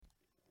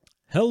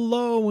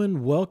Hello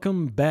and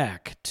welcome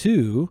back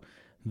to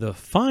the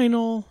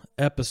final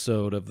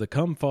episode of the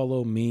Come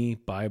Follow Me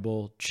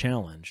Bible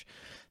Challenge.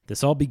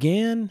 This all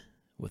began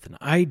with an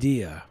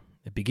idea.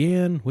 It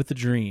began with a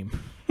dream.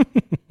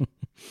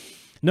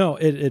 No,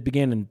 it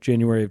began in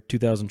January of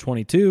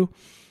 2022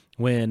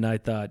 when I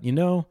thought,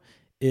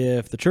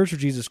 if the Church of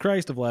Jesus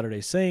Christ of Latter-day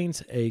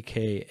Saints,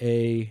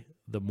 a.k.a.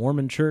 the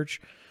Mormon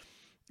Church,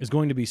 is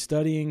going to be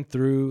studying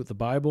through the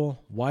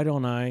Bible, why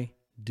don't I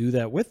do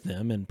that with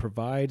them and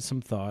provide some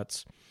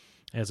thoughts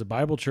as a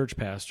Bible church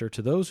pastor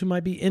to those who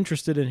might be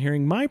interested in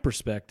hearing my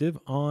perspective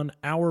on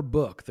our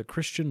book, the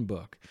Christian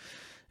book.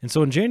 And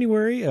so in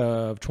January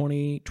of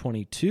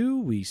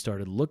 2022, we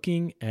started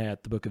looking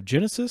at the book of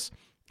Genesis,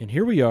 and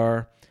here we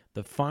are,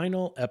 the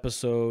final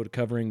episode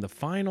covering the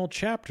final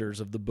chapters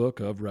of the book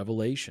of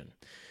Revelation.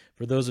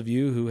 For those of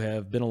you who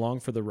have been along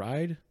for the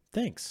ride,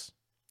 thanks.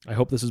 I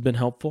hope this has been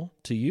helpful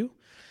to you.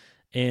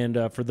 And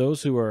for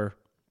those who are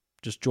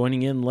just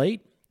joining in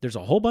late, there's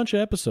a whole bunch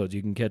of episodes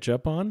you can catch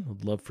up on.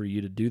 I'd love for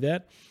you to do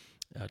that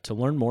to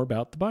learn more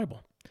about the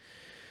Bible.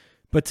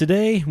 But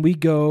today we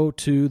go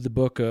to the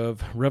book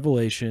of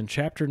Revelation,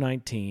 chapter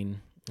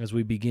 19, as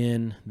we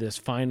begin this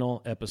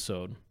final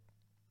episode.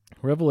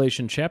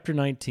 Revelation, chapter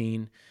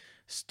 19,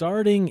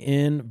 starting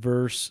in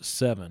verse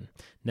 7.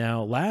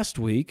 Now, last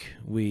week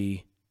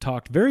we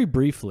talked very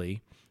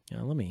briefly.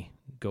 Let me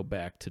go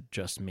back to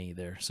just me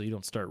there so you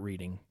don't start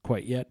reading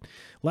quite yet.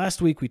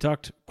 Last week we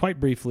talked quite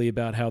briefly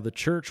about how the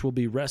church will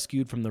be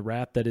rescued from the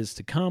wrath that is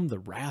to come, the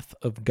wrath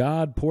of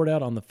God poured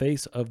out on the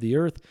face of the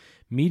earth,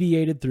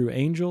 mediated through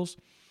angels.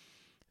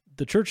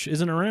 The church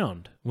isn't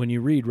around when you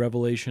read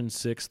Revelation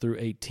 6 through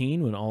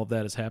 18 when all of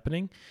that is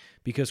happening,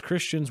 because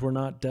Christians were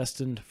not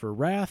destined for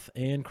wrath,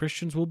 and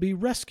Christians will be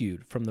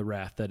rescued from the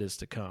wrath that is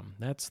to come.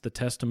 That's the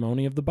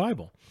testimony of the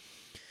Bible.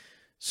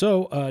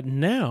 So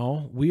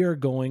now we are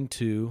going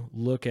to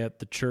look at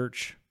the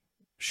church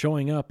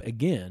showing up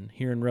again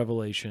here in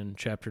Revelation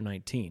chapter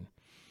 19.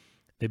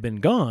 They've been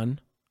gone,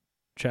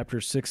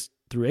 chapters 6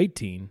 through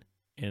 18,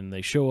 and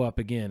they show up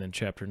again in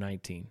chapter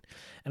 19.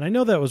 And I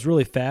know that was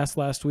really fast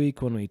last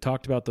week when we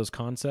talked about those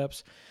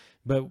concepts,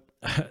 but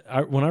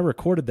when I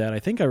recorded that, I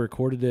think I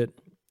recorded it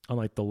on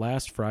like the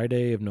last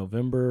Friday of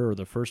November or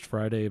the first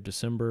Friday of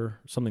December,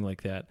 something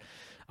like that.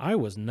 I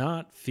was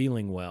not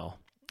feeling well.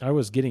 I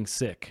was getting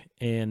sick,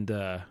 and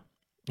I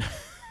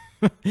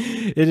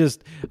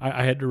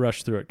had to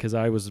rush through it because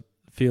I was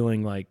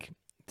feeling like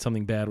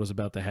something bad was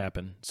about to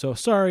happen. So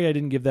sorry I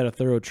didn't give that a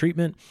thorough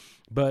treatment,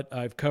 but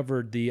I've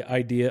covered the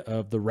idea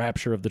of the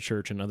rapture of the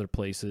church in other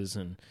places,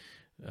 and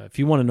if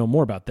you want to know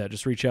more about that,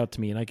 just reach out to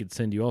me, and I could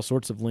send you all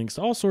sorts of links,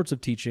 all sorts of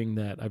teaching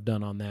that I've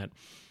done on that,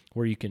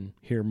 where you can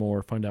hear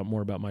more, find out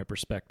more about my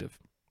perspective.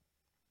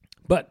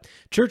 But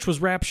church was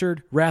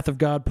raptured, wrath of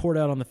God poured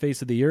out on the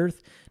face of the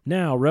earth.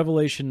 Now,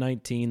 Revelation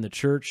 19, the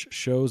church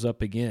shows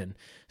up again,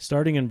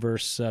 starting in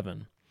verse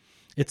 7.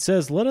 It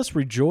says, "Let us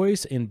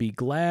rejoice and be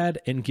glad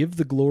and give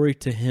the glory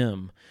to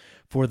him,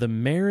 for the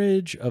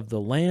marriage of the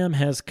Lamb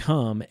has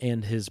come,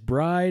 and his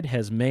bride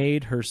has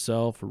made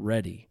herself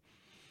ready."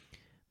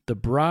 The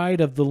bride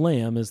of the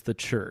Lamb is the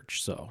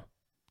church, so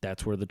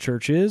that's where the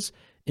church is,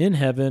 in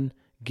heaven,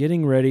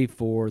 getting ready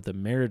for the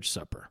marriage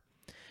supper.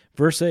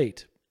 Verse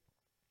 8.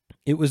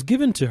 "It was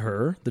given to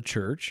her, the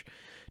church,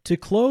 to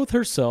clothe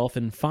herself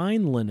in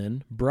fine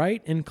linen,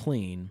 bright and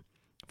clean,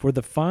 for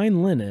the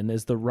fine linen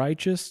is the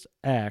righteous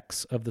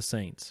acts of the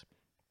saints.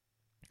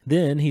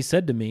 Then he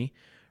said to me,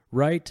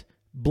 'Write,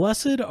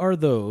 Blessed are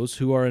those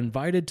who are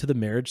invited to the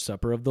marriage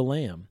supper of the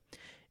Lamb.'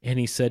 And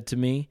he said to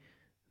me,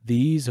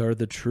 'These are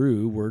the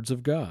true words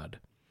of God.'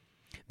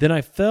 Then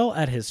I fell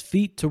at his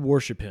feet to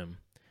worship him.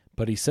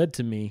 But he said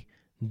to me,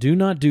 'Do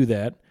not do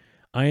that.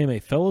 I am a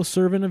fellow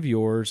servant of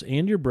yours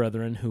and your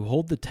brethren who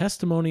hold the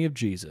testimony of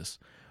Jesus.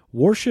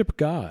 Worship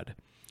God,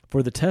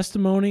 for the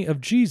testimony of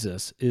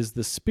Jesus is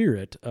the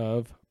spirit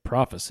of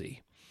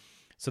prophecy.'"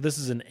 So this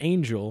is an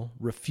angel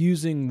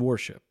refusing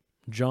worship.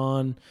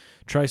 John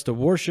tries to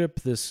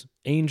worship this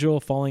angel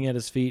falling at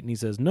his feet, and he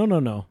says,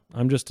 No,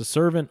 I'm just a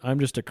servant.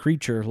 I'm just a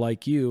creature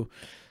like you.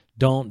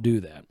 Don't do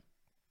that.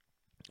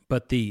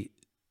 But the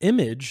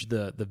image,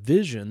 the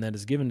vision that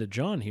is given to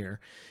John here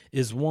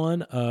is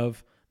one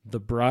of the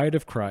bride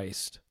of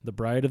Christ, the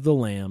bride of the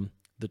Lamb,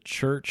 the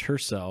church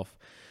herself,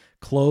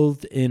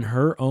 clothed in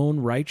her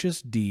own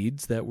righteous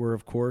deeds that were,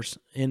 of course,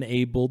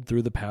 enabled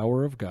through the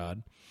power of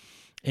God.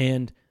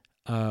 And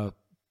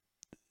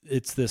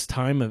it's this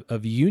time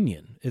of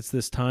union. It's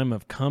this time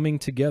of coming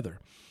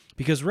together.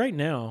 Because right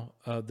now,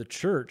 the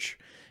church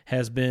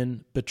has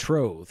been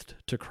betrothed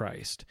to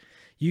Christ.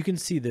 You can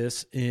see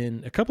this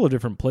in a couple of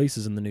different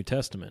places in the New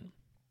Testament.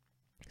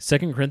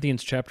 2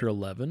 Corinthians chapter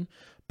 11,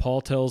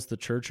 Paul tells the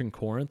church in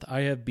Corinth,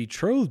 "I have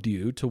betrothed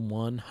you to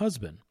one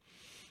husband."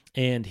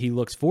 And he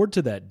looks forward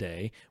to that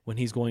day when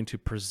he's going to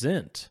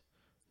present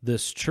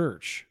this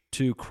church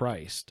to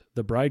Christ,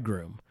 the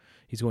bridegroom.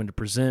 He's going to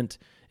present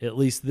at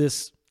least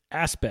this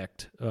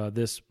aspect,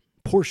 this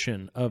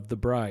portion of the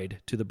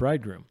bride to the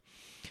bridegroom.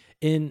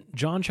 In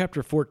John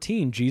chapter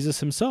 14, Jesus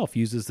himself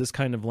uses this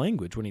kind of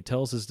language when he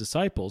tells his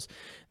disciples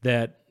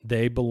that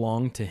they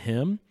belong to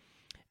him,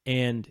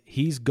 and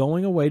he's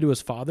going away to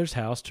his Father's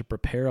house to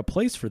prepare a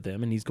place for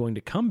them, and he's going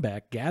to come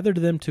back, gather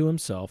them to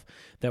himself,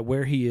 that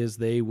where he is,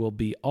 they will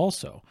be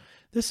also.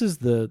 This is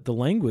the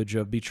language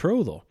of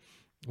betrothal.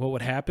 What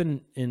would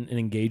happen in an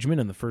engagement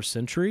in the first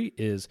century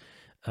is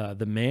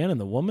the man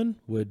and the woman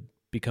would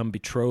become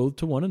betrothed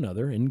to one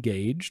another,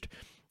 engaged.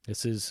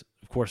 This is,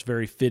 of course,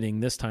 very fitting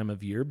this time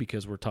of year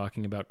because we're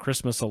talking about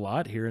Christmas a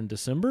lot here in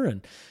December,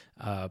 and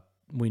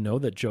we know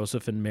that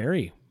Joseph and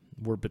Mary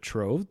were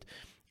betrothed,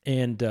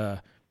 and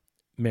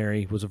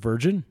Mary was a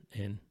virgin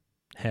and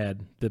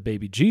had the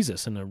baby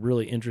Jesus. And a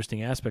really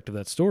interesting aspect of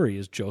that story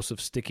is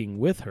Joseph sticking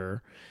with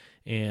her,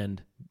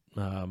 and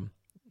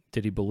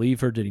did he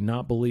believe her? Did he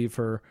not believe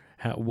her?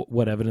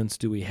 What evidence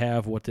do we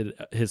have? What did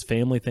his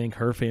family think,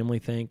 her family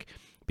think?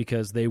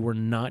 Because they were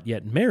not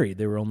yet married.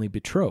 They were only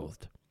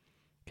betrothed.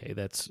 Okay,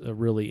 that's a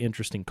really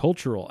interesting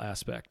cultural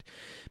aspect.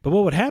 But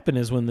what would happen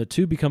is when the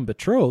two become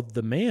betrothed,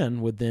 the man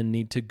would then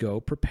need to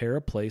go prepare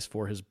a place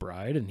for his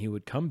bride, and he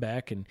would come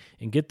back and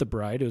get the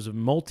bride. It was a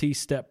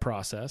multi-step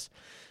process,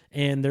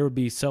 and there would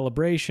be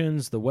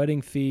celebrations, the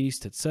wedding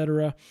feast,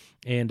 etc.,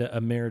 and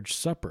a marriage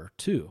supper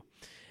too.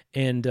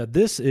 And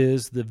this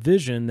is the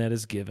vision that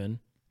is given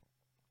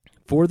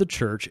for the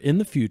church in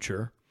the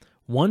future.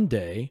 One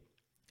day,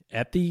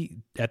 at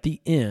the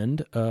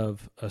end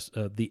of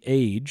the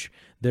age,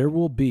 there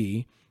will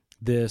be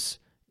this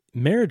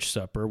marriage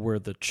supper where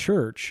the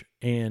church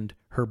and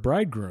her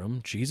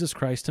bridegroom, Jesus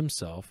Christ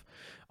himself,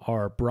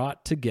 are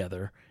brought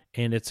together,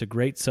 and it's a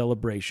great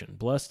celebration.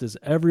 Blessed is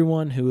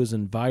everyone who is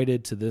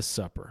invited to this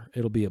supper.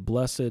 It'll be a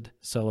blessed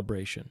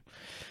celebration.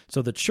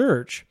 So the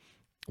church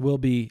will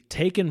be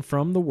taken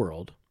from the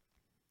world,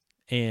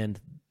 and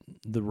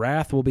the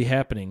wrath will be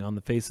happening on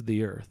the face of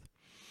the earth.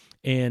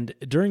 And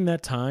during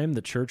that time,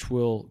 the church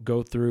will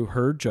go through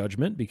her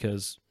judgment,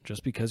 because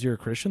just because you're a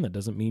Christian, that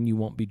doesn't mean you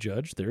won't be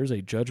judged. There is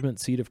a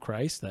judgment seat of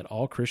Christ that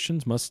all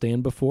Christians must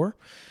stand before.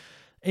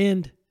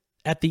 And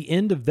at the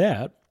end of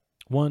that,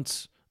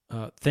 once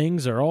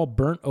things are all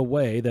burnt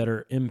away that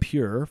are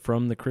impure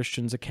from the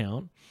Christian's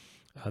account,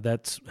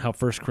 that's how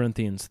 1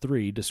 Corinthians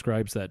 3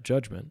 describes that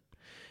judgment,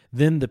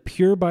 then the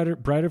pure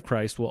bride of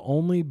Christ will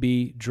only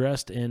be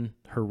dressed in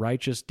her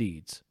righteous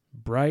deeds,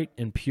 bright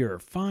and pure,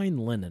 fine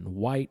linen,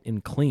 white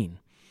and clean.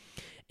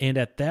 And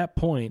at that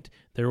point,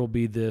 there will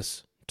be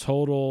this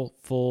total,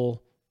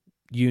 full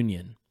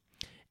union.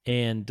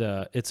 And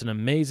it's an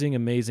amazing,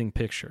 amazing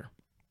picture.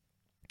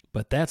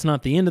 But that's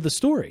not the end of the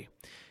story.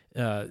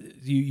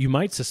 You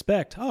might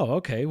suspect, oh,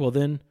 okay, well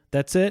then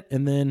that's it,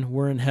 and then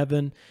we're in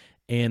heaven,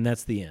 and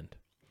that's the end.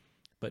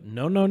 But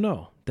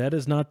no, that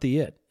is not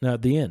the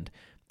end.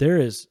 There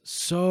is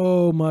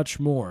so much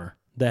more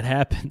that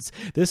happens.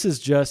 This is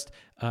just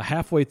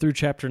halfway through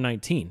chapter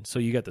 19. So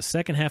you got the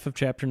second half of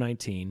chapter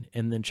 19,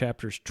 and then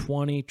chapters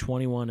 20,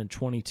 21, and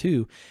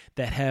 22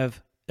 that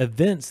have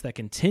events that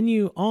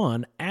continue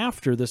on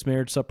after this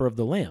marriage supper of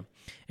the Lamb.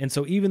 And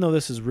so even though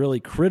this is really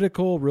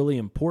critical, really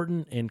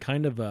important, and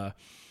kind of a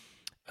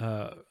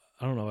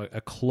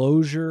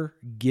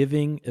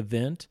closure-giving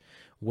event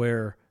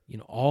where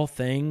all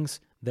things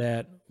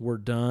that were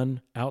done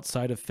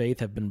outside of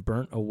faith have been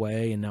burnt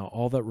away, and now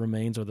all that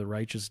remains are the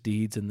righteous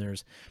deeds, and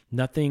there's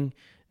nothing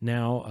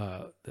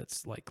now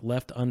that's like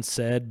left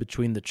unsaid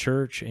between the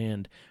church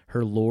and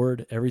her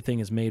Lord. Everything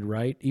is made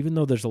right. Even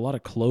though there's a lot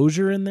of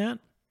closure in that,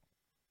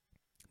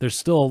 there's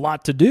still a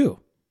lot to do.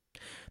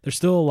 There's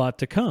still a lot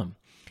to come.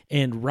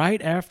 And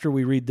right after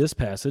we read this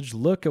passage,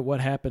 look at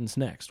what happens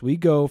next. We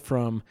go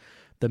from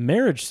the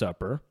marriage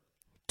supper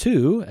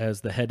to,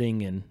 as the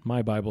heading in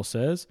my Bible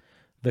says,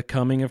 the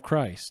coming of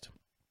Christ.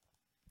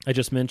 I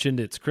just mentioned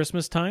it's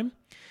Christmas time,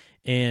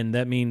 and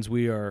that means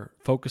we are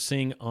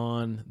focusing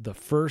on the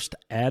first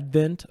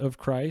advent of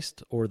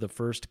Christ, or the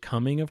first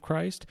coming of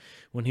Christ,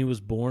 when he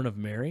was born of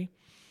Mary.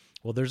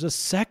 Well, there's a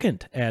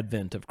second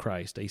advent of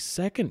Christ, a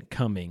second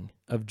coming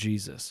of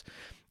Jesus.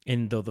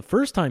 And though the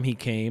first time he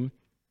came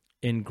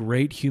in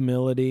great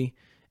humility,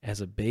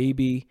 as a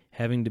baby,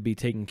 having to be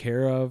taken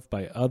care of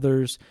by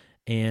others,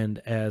 and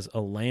as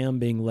a lamb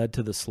being led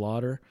to the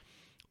slaughter,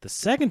 the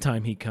second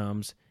time he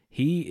comes,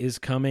 he is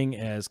coming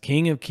as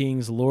King of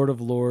Kings, Lord of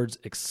Lords,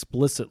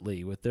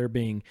 explicitly, with there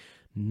being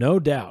no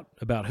doubt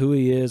about who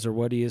he is or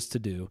what he is to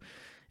do.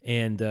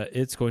 And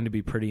it's going to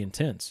be pretty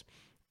intense.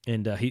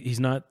 And he's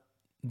not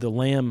the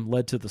lamb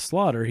led to the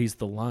slaughter. He's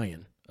the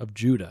Lion of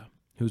Judah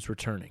who's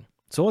returning.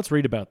 So let's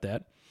read about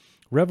that.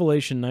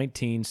 Revelation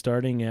 19,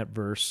 starting at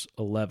verse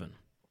 11.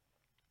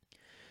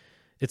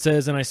 It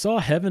says, "And I saw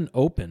heaven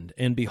opened,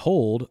 and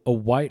behold, a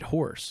white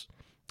horse.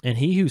 And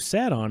he who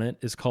sat on it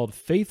is called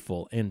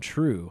Faithful and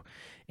True,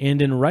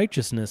 and in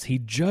righteousness he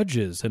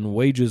judges and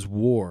wages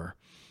war.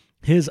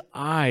 His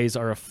eyes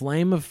are a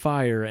flame of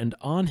fire, and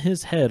on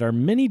his head are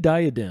many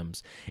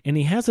diadems, and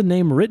he has a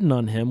name written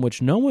on him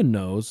which no one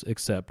knows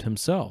except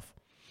himself.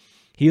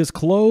 He is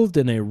clothed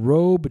in a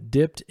robe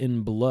dipped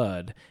in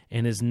blood,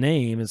 and his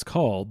name is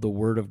called the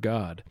Word of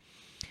God.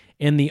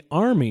 And the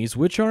armies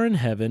which are in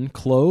heaven,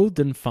 clothed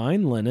in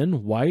fine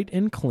linen, white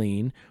and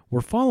clean, were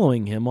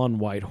following him on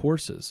white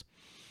horses.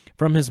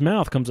 From his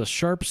mouth comes a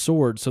sharp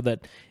sword, so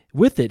that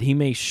with it he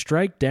may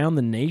strike down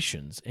the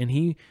nations, and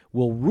he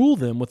will rule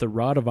them with a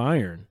rod of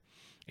iron.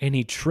 And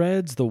he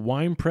treads the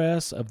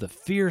winepress of the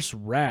fierce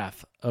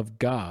wrath of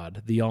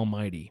God the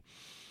Almighty.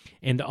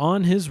 And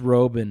on his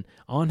robe and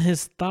on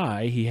his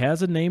thigh he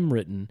has a name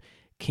written,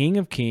 King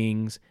of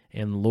Kings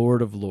and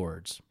Lord of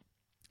Lords.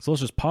 So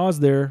let's just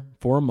pause there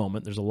for a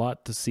moment. There's a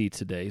lot to see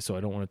today, so I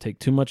don't want to take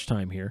too much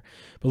time here.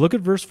 But look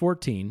at verse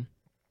 14.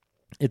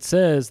 It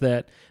says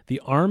that the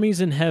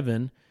armies in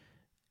heaven,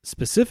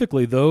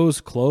 specifically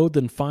those clothed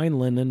in fine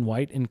linen,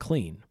 white and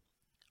clean,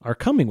 are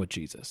coming with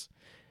Jesus.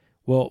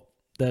 Well,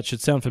 that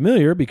should sound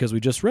familiar because we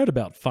just read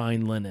about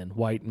fine linen,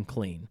 white and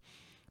clean.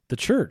 The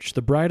church,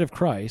 the bride of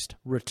Christ,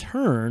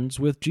 returns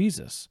with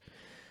Jesus.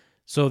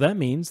 So that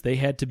means they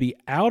had to be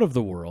out of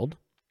the world.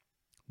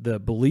 The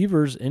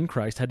believers in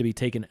Christ had to be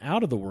taken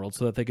out of the world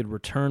so that they could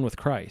return with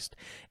Christ.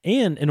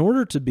 And in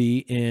order to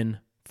be in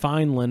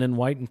fine linen,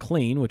 white and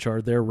clean, which are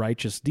their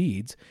righteous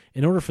deeds,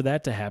 in order for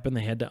that to happen,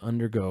 they had to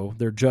undergo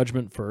their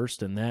judgment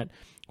first, and that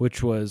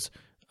which was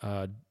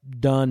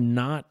done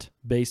not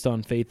based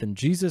on faith in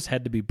Jesus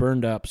had to be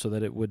burned up so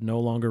that it would no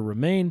longer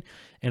remain,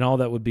 and all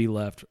that would be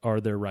left are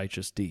their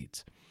righteous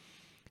deeds.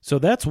 So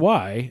that's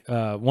why,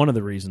 one of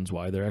the reasons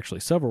why, there are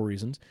actually several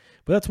reasons,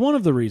 but that's one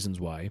of the reasons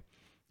why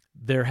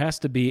there has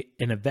to be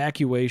an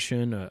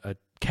evacuation, a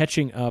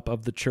catching up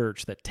of the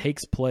church that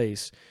takes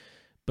place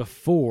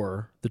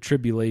before the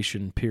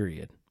tribulation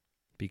period,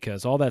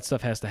 because all that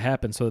stuff has to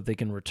happen so that they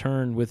can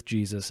return with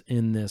Jesus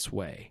in this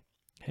way.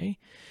 Okay?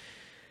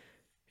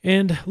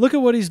 And look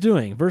at what he's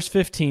doing. Verse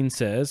 15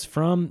 says,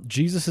 from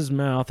Jesus'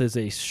 mouth is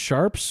a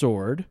sharp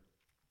sword,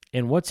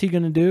 and what's he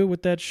going to do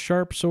with that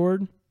sharp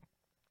sword?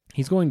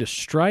 He's going to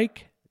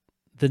strike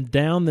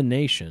down the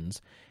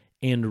nations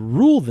and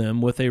rule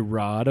them with a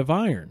rod of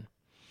iron.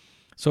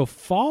 So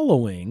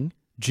following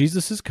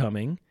Jesus'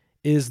 coming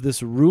is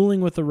this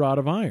ruling with a rod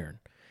of iron.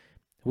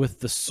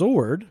 With the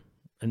sword,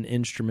 an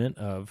instrument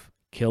of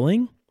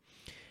killing,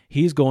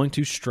 he's going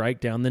to strike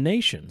down the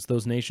nations.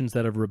 Those nations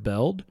that have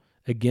rebelled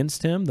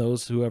against him,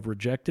 those who have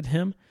rejected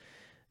him,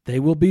 they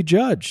will be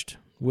judged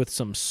with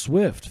some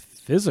swift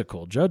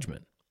physical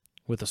judgment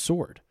with a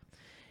sword.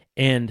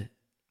 And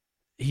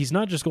he's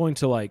not just going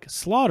to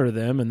slaughter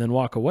them and then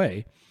walk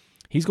away.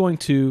 He's going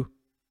to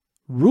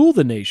rule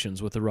the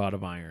nations with a rod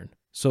of iron.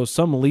 So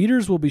some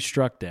leaders will be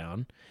struck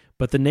down,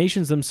 but the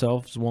nations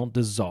themselves won't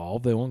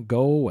dissolve. They won't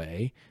go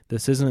away.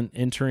 This isn't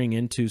entering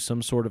into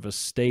some sort of a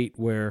state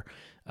where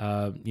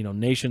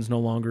nations no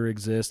longer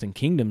exist and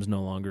kingdoms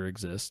no longer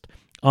exist.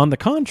 On the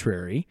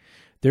contrary,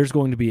 there's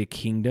going to be a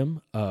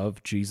kingdom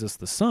of Jesus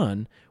the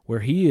Son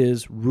where he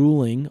is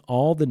ruling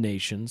all the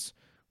nations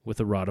with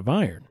a rod of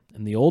iron.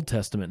 And the Old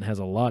Testament has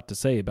a lot to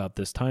say about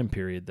this time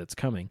period that's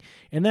coming,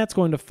 and that's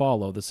going to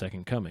follow the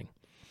second coming.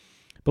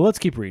 But let's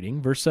keep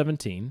reading. Verse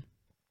 17.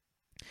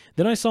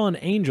 Then I saw an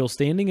angel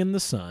standing in the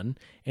sun,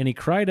 and he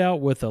cried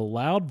out with a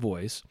loud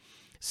voice,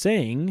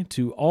 saying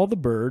to all the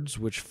birds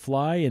which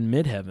fly in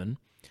mid-heaven,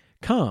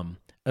 Come,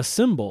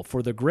 assemble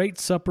for the great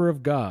supper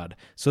of God,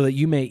 so that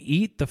you may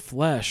eat the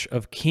flesh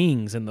of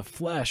kings, and the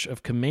flesh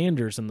of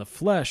commanders, and the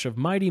flesh of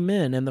mighty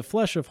men, and the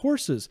flesh of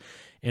horses,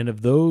 and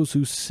of those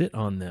who sit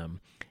on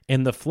them,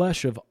 and the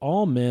flesh of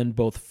all men,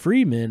 both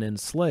free men and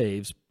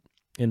slaves,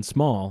 and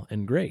small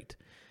and great.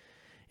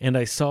 And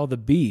I saw the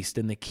beast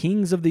and the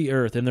kings of the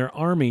earth and their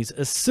armies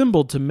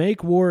assembled to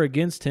make war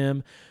against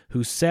him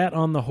who sat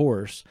on the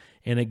horse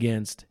and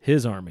against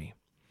his army.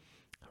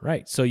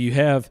 Right, so you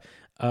have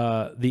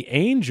the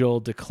angel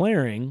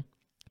declaring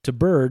to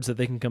birds that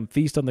they can come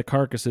feast on the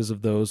carcasses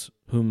of those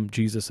whom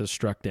Jesus has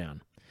struck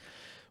down.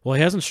 Well,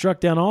 he hasn't struck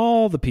down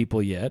all the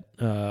people yet,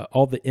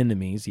 all the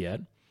enemies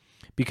yet,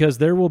 because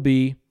there will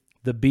be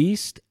the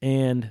beast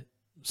and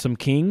some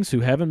kings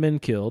who haven't been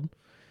killed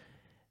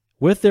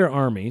with their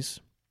armies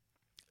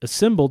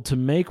assembled to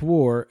make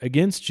war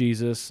against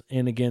Jesus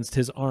and against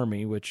his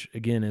army, which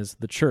again is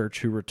the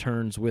church who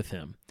returns with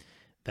him.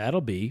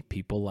 That'll be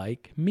people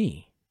like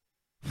me.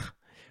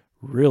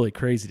 Really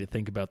crazy to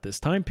think about this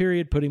time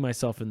period, putting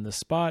myself in this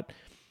spot.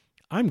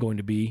 I'm going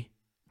to be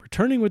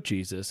returning with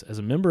Jesus as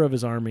a member of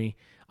his army.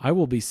 I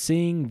will be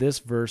seeing this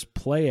verse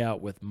play out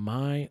with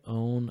my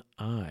own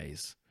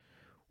eyes.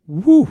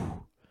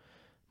 Woo!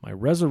 My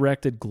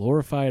resurrected,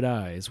 glorified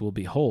eyes will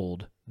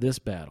behold this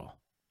battle.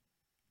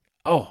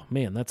 Oh,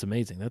 man, that's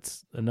amazing.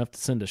 That's enough to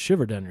send a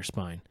shiver down your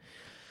spine.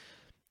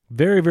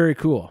 Very, very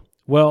cool.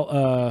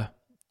 Well,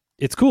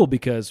 it's cool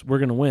because we're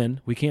going to win.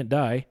 We can't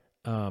die.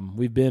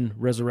 We've been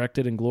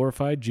resurrected and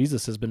glorified.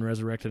 Jesus has been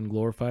resurrected and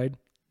glorified.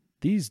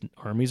 These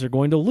armies are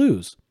going to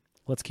lose.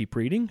 Let's keep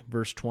reading.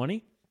 Verse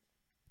 20.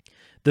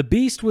 The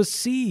beast was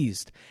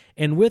seized,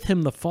 and with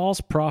him the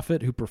false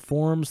prophet who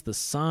performs the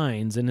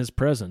signs in his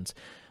presence,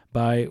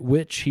 by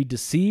which he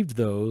deceived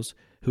those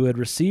who had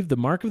received the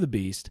mark of the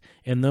beast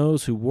and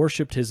those who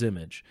worshipped his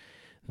image.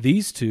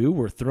 These two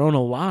were thrown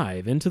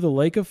alive into the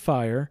lake of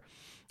fire,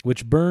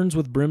 which burns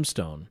with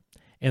brimstone.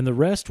 And the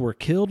rest were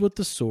killed with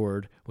the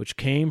sword which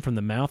came from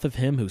the mouth of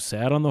him who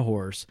sat on the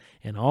horse,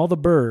 and all the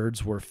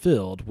birds were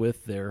filled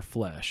with their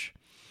flesh.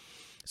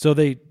 So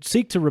they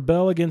seek to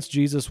rebel against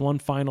Jesus one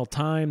final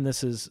time.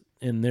 This is,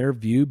 in their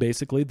view,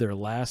 basically their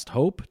last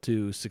hope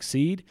to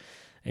succeed,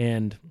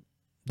 and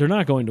they're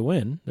not going to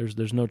win.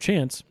 There's no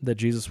chance that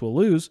Jesus will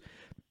lose,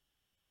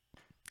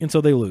 and so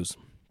they lose.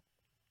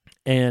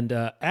 And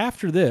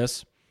after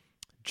this,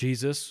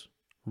 Jesus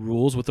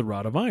rules with a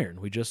rod of iron.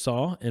 We just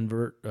saw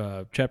in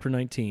chapter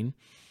 19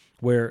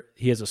 where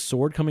he has a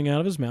sword coming out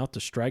of his mouth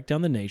to strike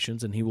down the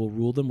nations, and he will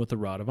rule them with a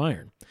rod of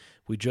iron.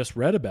 We just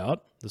read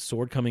about the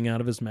sword coming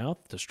out of his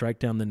mouth to strike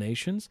down the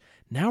nations.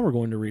 Now we're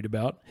going to read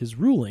about his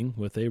ruling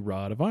with a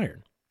rod of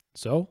iron.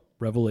 So,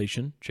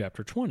 Revelation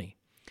chapter 20.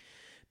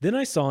 Then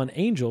I saw an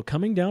angel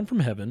coming down from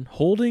heaven,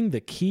 holding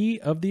the key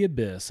of the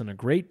abyss and a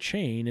great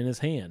chain in his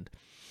hand.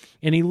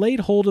 And he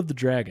laid hold of the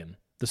dragon,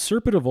 the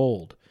serpent of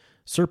old,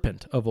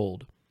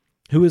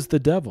 who is the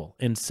devil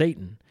and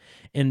Satan,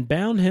 and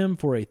bound him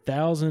for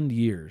 1,000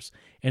 years.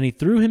 And he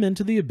threw him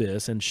into the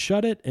abyss and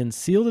shut it and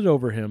sealed it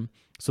over him,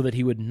 so that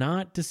he would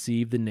not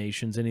deceive the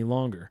nations any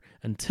longer,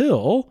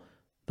 until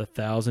the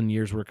 1,000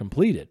 years were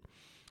completed.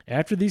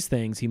 After these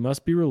things he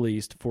must be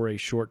released for a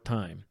short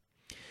time.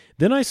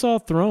 Then I saw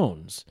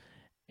thrones,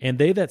 and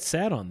they that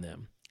sat on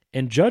them,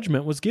 and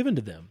judgment was given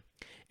to them.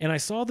 And I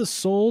saw the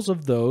souls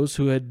of those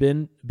who had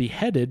been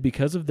beheaded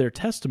because of their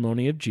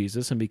testimony of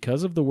Jesus and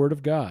because of the word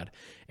of God,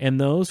 and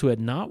those who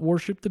had not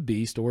worshipped the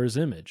beast or his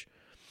image,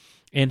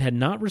 and had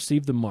not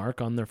received the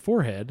mark on their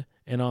forehead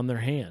and on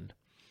their hand.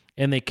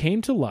 And they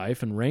came to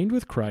life and reigned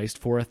with Christ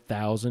for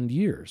 1,000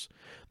 years.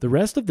 The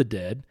rest of the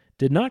dead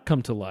did not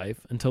come to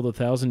life until the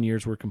 1,000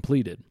 years were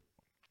completed.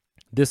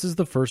 This is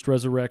the first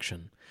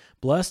resurrection.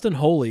 Blessed and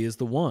holy is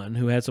the one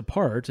who has a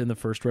part in the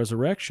first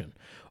resurrection.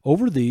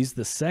 Over these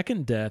the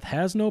second death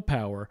has no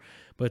power,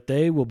 but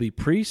they will be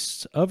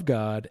priests of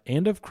God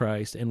and of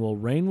Christ and will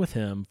reign with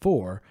him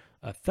for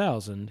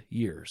 1,000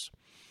 years.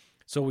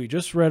 So we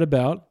just read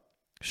about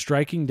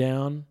striking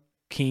down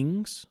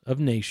kings of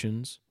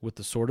nations with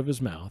the sword of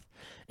his mouth,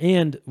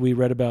 and we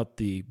read about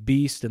the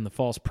beast and the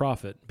false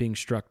prophet being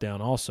struck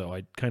down also.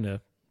 I kind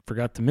of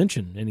forgot to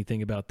mention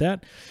anything about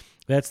that.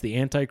 That's the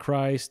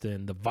Antichrist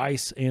and the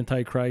vice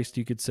Antichrist,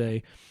 you could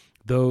say,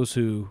 those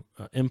who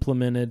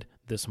implemented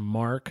this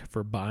mark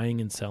for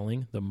buying and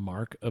selling, the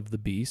mark of the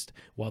beast,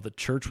 while the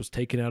church was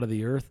taken out of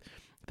the earth.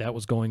 That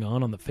was going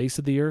on the face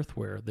of the earth,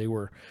 where they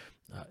were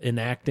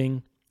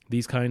enacting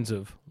these kinds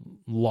of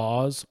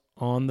laws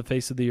on the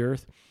face of the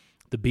earth.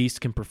 The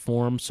beast can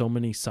perform so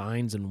many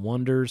signs and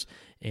wonders,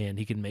 and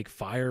he can make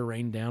fire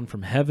rain down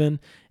from heaven,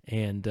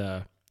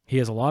 and he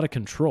has a lot of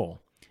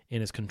control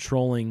and is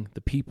controlling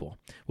the people.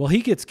 Well, he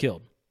gets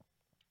killed.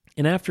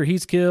 And after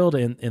he's killed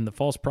and the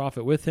false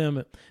prophet with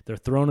him, they're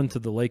thrown into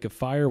the lake of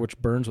fire, which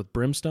burns with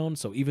brimstone.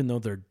 So even though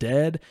they're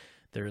dead,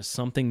 there is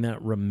something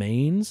that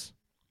remains.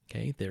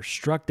 Okay, they're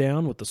struck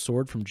down with the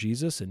sword from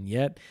Jesus, and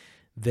yet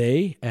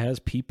they, as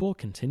people,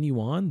 continue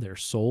on. Their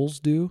souls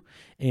do,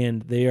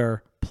 and they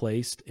are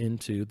placed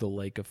into the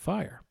lake of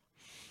fire.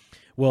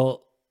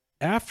 Well,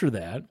 after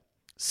that,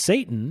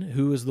 Satan,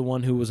 who is the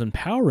one who was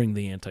empowering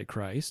the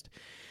Antichrist,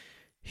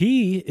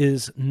 he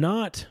is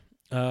not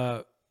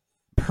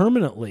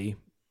permanently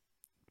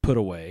put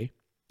away,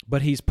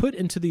 but he's put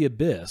into the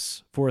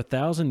abyss for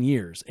 1,000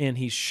 years, and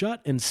he's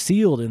shut and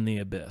sealed in the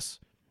abyss,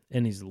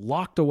 and he's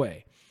locked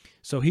away.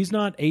 So he's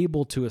not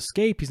able to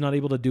escape. He's not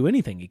able to do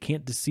anything. He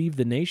can't deceive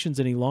the nations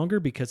any longer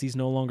because he's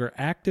no longer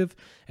active.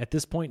 At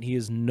this point, he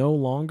is no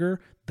longer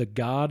the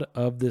God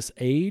of this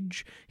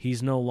age.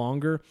 He's no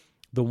longer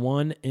the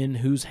one in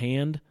whose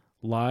hand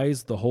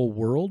lies the whole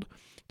world.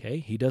 Okay,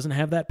 he doesn't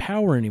have that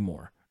power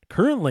anymore.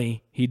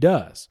 Currently, he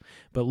does.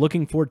 But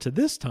looking forward to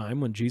this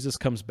time when Jesus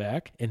comes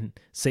back and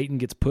Satan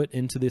gets put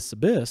into this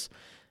abyss,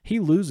 he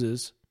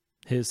loses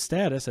his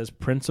status as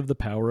prince of the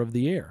power of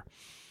the air.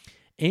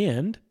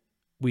 And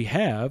we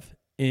have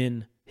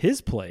in his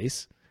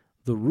place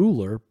the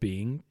ruler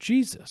being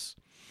Jesus.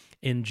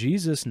 And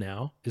Jesus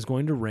now is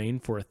going to reign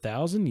for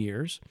 1,000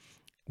 years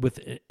with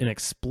an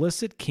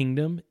explicit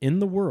kingdom in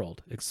the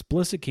world,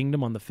 explicit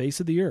kingdom on the face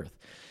of the earth.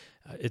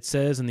 It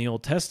says in the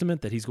Old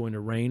Testament that he's going to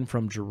reign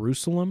from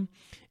Jerusalem,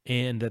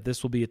 and that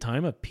this will be a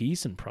time of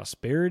peace and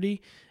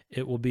prosperity.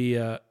 It will be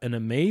an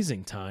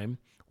amazing time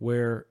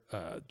where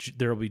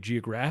there will be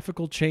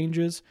geographical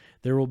changes.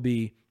 There will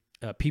be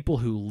people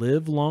who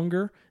live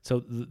longer.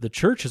 So the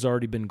church has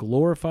already been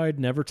glorified,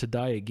 never to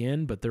die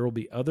again, but there will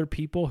be other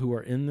people who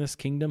are in this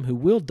kingdom who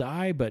will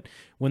die, but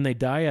when they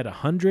die at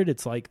 100,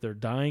 it's like they're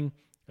dying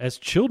as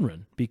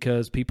children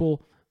because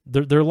people,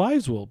 their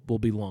lives will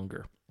be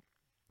longer.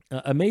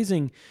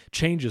 Amazing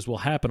changes will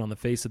happen on the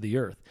face of the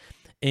earth,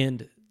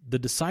 and the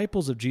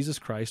disciples of Jesus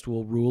Christ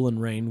will rule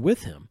and reign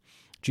with him.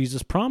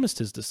 Jesus promised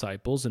his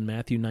disciples in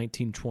Matthew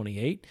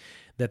 19:28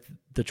 that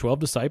the 12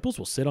 disciples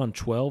will sit on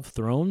 12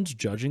 thrones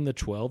judging the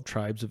 12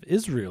 tribes of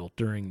Israel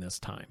during this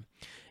time.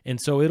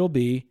 And so it'll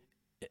be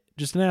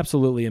just an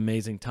absolutely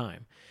amazing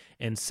time.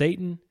 And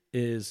Satan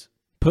is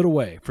put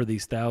away for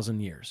these 1,000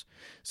 years.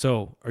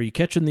 So are you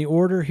catching the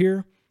order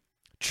here?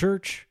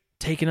 Church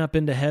taken up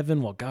into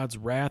heaven while God's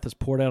wrath is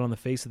poured out on the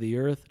face of the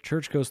earth.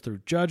 Church goes through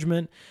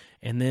judgment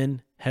and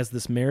then has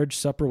this marriage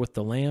supper with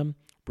the Lamb,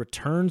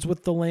 returns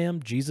with the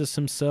Lamb, Jesus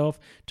himself,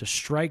 to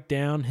strike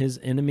down his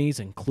enemies,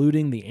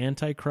 including the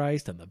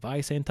Antichrist and the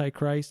vice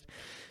Antichrist.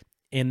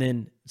 And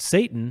then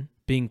Satan,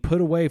 being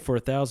put away for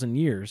 1,000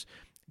 years,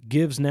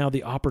 gives now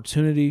the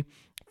opportunity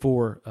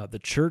for the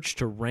church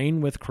to reign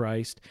with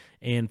Christ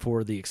and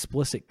for the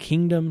explicit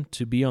kingdom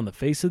to be on the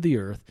face of the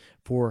earth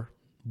for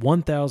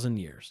 1,000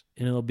 years.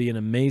 And it'll be an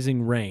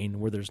amazing reign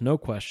where there's no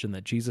question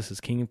that Jesus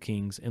is King of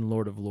Kings and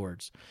Lord of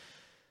Lords.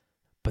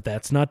 But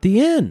that's not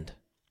the end.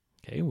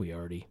 Okay, we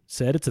already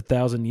said it's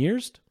 1,000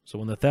 years. So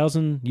when the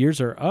 1,000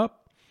 years are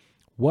up,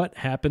 what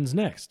happens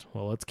next?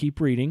 Well, let's keep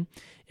reading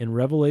in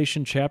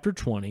Revelation chapter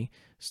 20,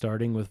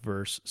 starting with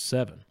verse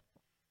 7.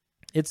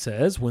 It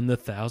says, "When the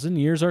 1,000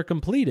 years are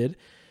completed,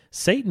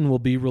 Satan will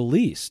be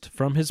released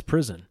from his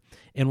prison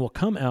and will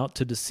come out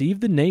to deceive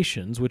the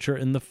nations which are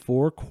in the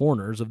four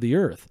corners of the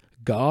earth,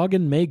 Gog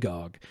and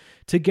Magog,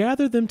 to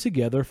gather them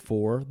together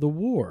for the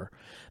war.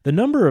 The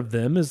number of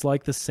them is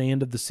like the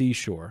sand of the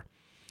seashore.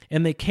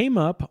 And they came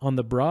up on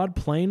the broad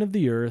plain of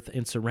the earth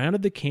and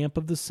surrounded the camp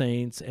of the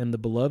saints and the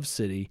beloved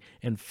city,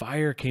 and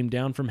fire came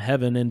down from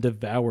heaven and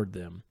devoured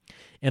them.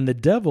 And the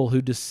devil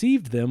who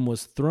deceived them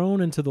was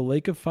thrown into the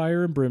lake of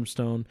fire and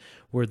brimstone,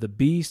 where the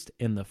beast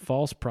and the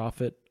false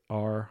prophet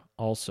are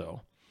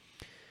also."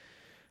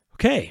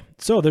 Okay,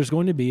 so there's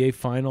going to be a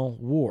final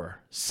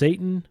war.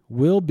 Satan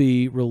will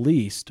be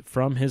released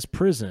from his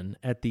prison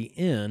at the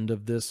end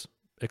of this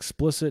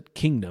explicit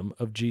kingdom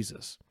of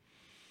Jesus.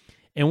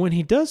 And when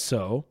he does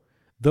so,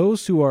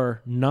 those who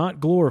are not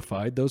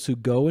glorified, those who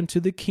go into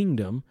the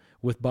kingdom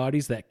with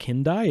bodies that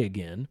can die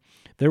again,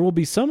 there will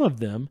be some of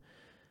them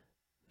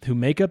who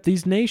make up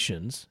these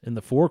nations in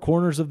the four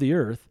corners of the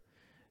earth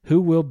who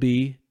will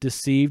be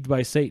deceived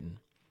by Satan.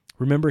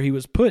 Remember, he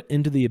was put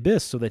into the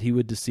abyss so that he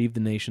would deceive the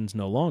nations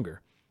no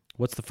longer.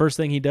 What's the first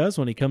thing he does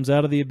when he comes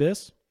out of the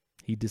abyss?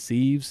 He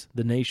deceives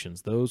the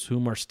nations, those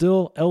whom are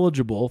still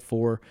eligible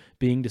for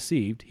being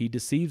deceived. He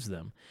deceives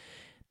them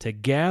to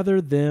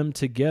gather them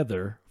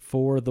together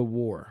for the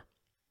war.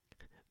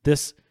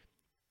 It's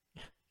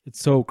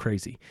so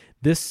crazy.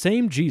 This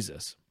same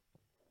Jesus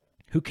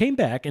who came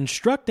back and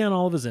struck down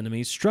all of his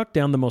enemies, struck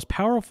down the most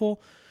powerful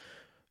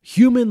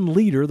human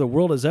leader the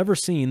world has ever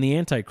seen, the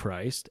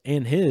Antichrist,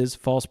 and his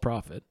false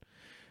prophet,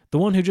 the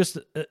one who just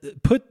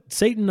put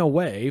Satan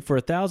away for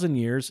 1,000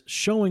 years,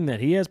 showing that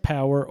he has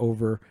power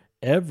over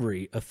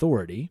every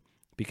authority,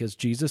 because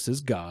Jesus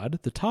is God,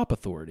 the top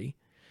authority.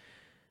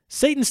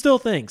 Satan still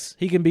thinks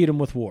he can beat him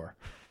with war.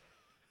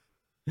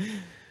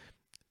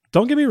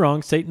 Don't get me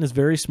wrong, Satan is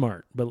very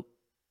smart, but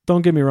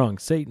don't get me wrong,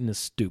 Satan is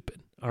stupid,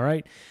 all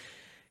right?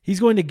 He's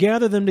going to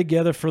gather them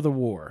together for the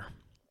war,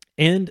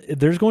 and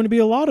there's going to be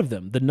a lot of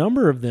them. The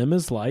number of them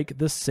is like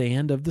the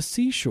sand of the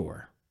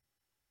seashore.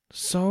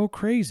 So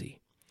crazy.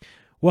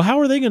 Well, how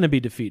are they going to be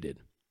defeated?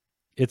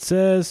 It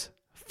says,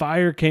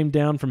 fire came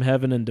down from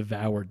heaven and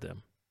devoured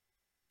them.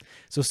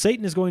 So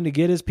Satan is going to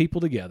get his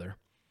people together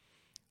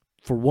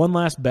for one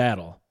last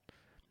battle.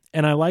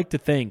 And I like to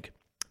think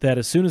that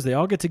as soon as they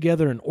all get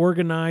together and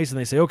organize and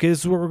they say, okay, this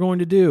is what we're going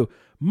to do,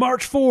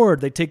 march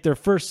forward, they take their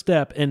first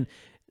step, and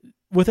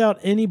without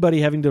anybody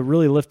having to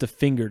really lift a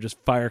finger,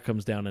 just fire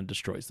comes down and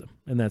destroys them.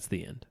 And that's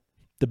the end.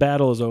 The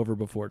battle is over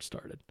before it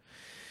started.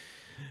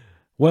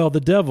 Well, the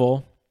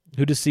devil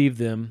who deceived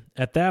them,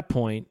 at that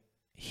point,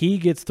 he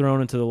gets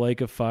thrown into the lake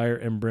of fire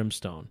and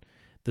brimstone.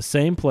 The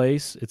same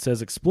place, it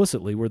says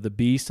explicitly, where the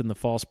beast and the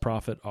false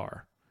prophet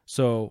are.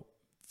 So,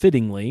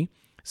 fittingly,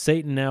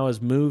 Satan now is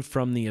moved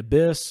from the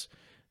abyss,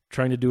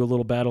 trying to do a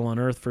little battle on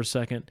earth for a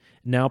second,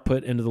 now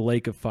put into the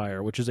lake of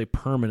fire, which is a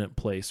permanent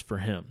place for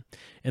him.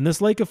 And this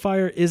lake of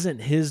fire isn't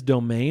his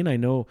domain. I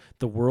know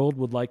the world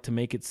would like to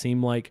make it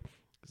seem like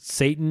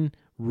Satan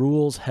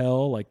rules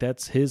hell, like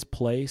that's his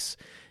place,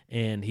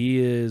 and he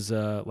is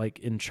like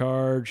in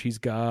charge, he's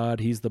God,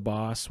 he's the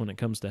boss when it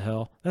comes to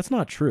hell. That's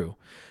not true.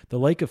 The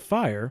lake of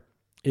fire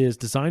is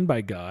designed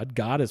by God.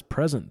 God is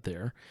present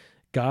there.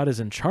 God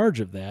is in charge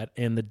of that,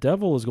 and the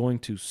devil is going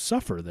to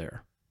suffer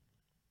there.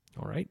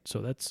 All right,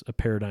 so that's a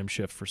paradigm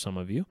shift for some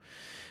of you.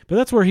 But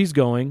that's where he's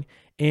going,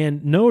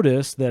 and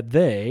notice that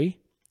they,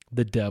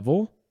 the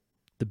devil,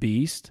 the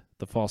beast,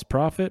 the false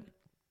prophet,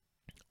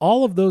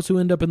 all of those who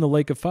end up in the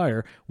lake of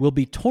fire will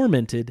be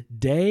tormented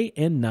day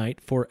and night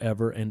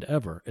forever and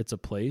ever. It's a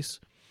place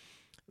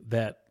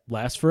that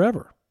lasts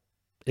forever.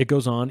 It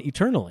goes on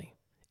eternally.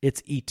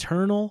 It's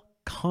eternal,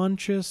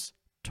 conscious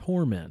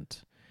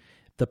torment,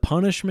 the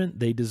punishment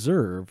they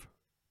deserve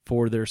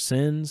for their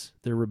sins,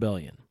 their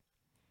rebellion.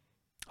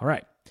 All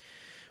right,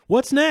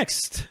 what's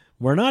next?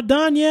 We're not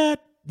done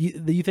yet.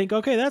 You think,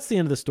 okay, that's the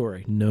end of the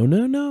story.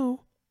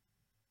 No.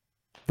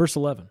 Verse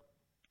 11,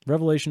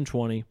 Revelation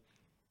 20,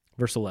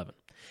 verse 11.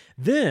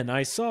 Then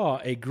I saw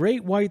a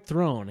great white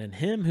throne and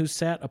him who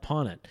sat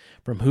upon it,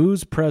 from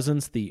whose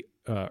presence the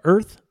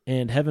earth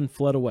and heaven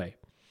fled away,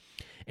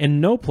 and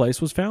no place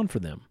was found for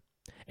them.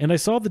 And I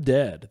saw the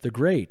dead, the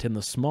great and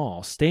the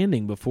small,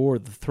 standing before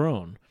the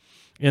throne.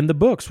 And the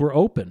books were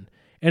open,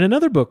 and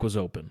another book was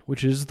open,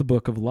 which is the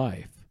book of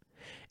life.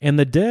 And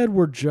the dead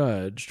were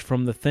judged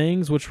from the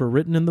things which were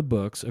written in the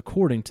books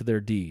according to their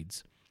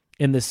deeds.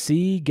 And the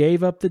sea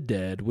gave up the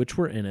dead which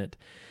were in it,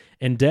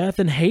 and death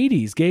and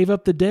Hades gave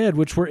up the dead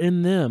which were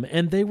in them,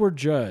 and they were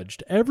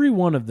judged, every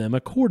one of them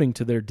according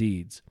to their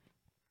deeds.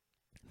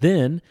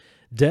 Then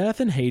death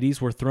and Hades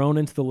were thrown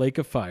into the lake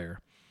of fire.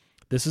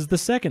 This is the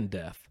second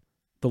death,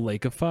 the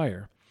lake of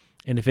fire.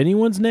 And if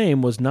anyone's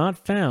name was not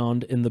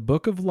found in the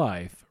book of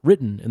life,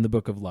 written in the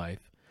book of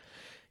life,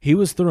 he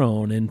was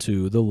thrown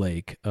into the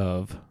lake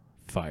of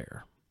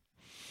fire.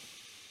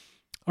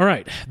 All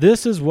right,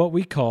 this is what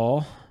we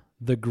call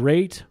the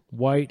Great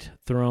White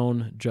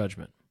Throne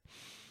Judgment.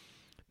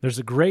 There's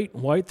a great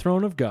white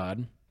throne of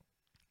God,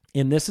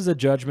 and this is a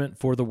judgment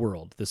for the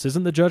world. This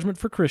isn't the judgment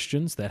for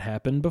Christians. That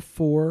happened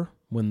before,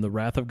 when the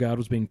wrath of God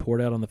was being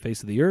poured out on the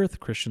face of the earth.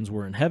 Christians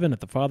were in heaven at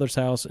the Father's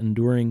house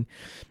enduring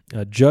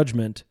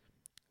judgment,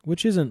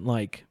 which isn't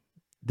like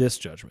this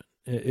judgment.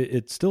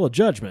 It's still a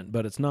judgment,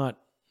 but it's not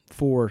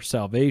for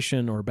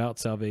salvation or about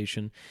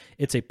salvation.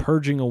 It's a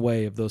purging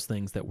away of those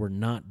things that were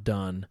not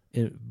done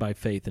by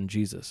faith in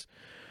Jesus.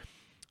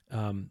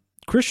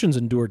 Christians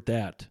endured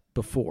that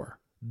before.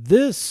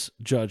 This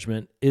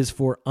judgment is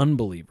for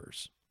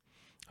unbelievers,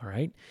 all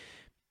right?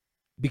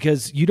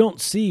 Because you don't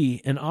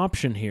see an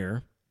option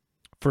here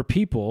for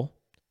people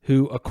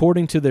who,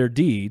 according to their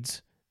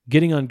deeds,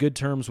 getting on good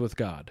terms with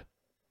God.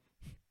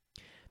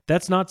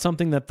 That's not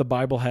something that the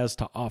Bible has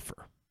to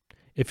offer.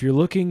 If you're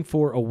looking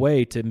for a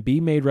way to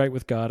be made right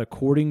with God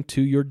according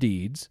to your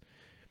deeds,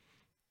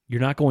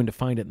 you're not going to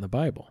find it in the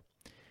Bible.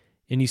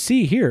 And you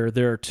see here,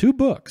 there are two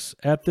books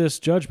at this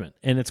judgment,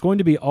 and it's going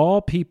to be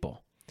all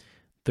people,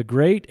 the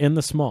great and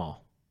the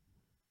small.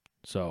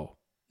 So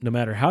no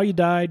matter how you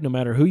died, no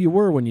matter who you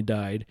were when you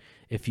died,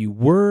 if you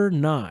were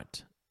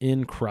not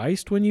in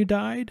Christ when you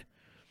died,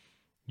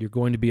 you're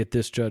going to be at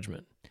this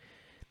judgment.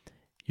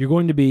 You're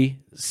going to be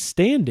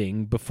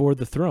standing before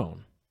the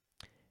throne.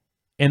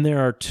 And there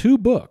are two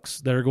books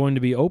that are going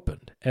to be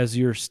opened as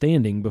you're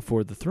standing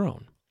before the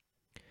throne.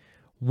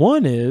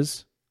 One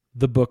is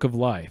the book of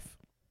life.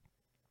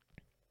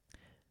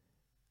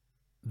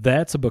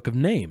 That's a book of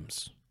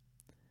names.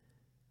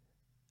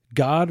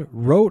 God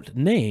wrote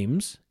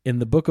names in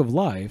the book of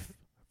life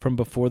from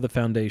before the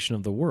foundation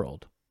of the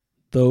world.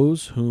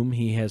 Those whom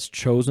he has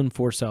chosen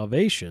for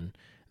salvation,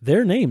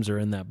 their names are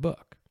in that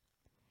book.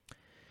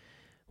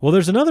 Well,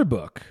 there's another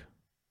book,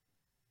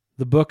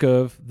 the book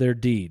of their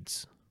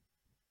deeds.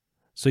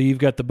 So you've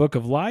got the book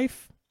of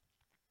life,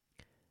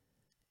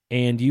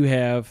 and you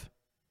have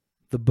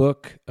the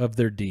book of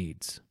their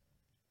deeds.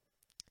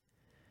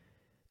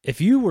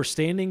 If you were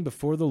standing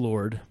before the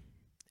Lord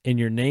and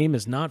your name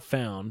is not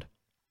found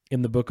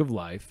in the book of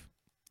life,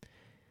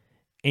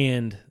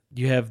 and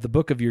you have the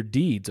book of your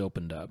deeds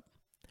opened up,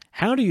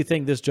 how do you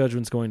think this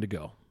judgment's going to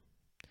go?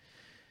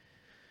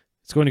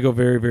 It's going to go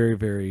very, very,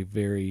 very,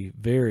 very,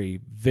 very,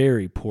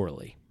 very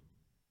poorly.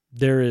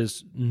 There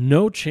is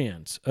no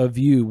chance of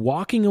you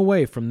walking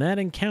away from that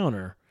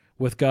encounter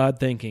with God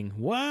thinking,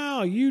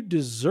 wow, you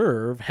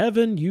deserve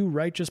heaven, you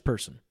righteous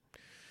person.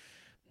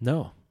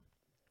 No.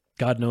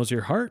 God knows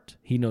your heart.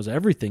 He knows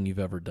everything you've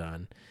ever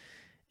done.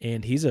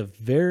 And he's a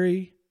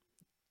very,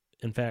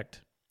 in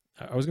fact,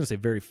 I was going to say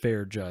very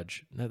fair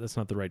judge. That's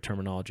not the right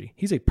terminology.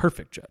 He's a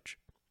perfect judge.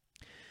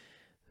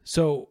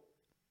 So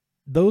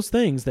those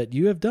things that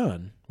you have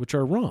done, which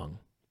are wrong,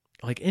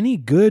 like any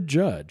good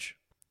judge,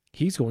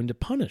 he's going to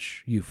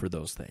punish you for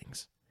those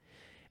things.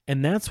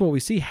 And that's what we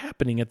see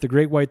happening at the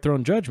Great White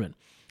Throne Judgment.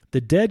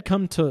 The dead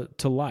come to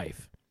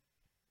life.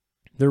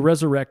 They're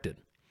resurrected.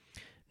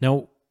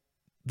 Now,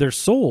 their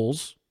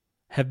souls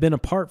have been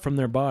apart from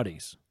their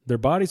bodies. Their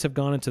bodies have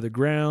gone into the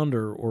ground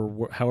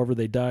or however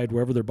they died,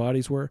 wherever their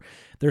bodies were.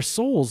 Their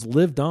souls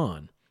lived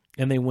on,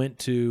 and they went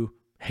to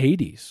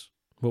Hades,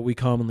 what we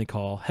commonly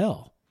call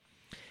hell.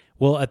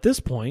 Well, at this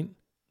point,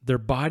 their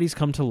bodies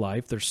come to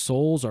life, their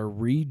souls are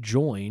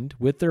rejoined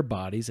with their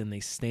bodies, and they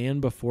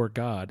stand before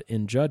God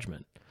in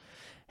judgment.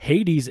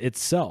 Hades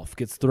itself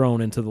gets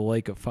thrown into the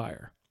lake of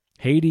fire.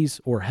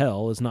 Hades or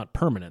hell is not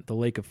permanent. The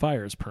lake of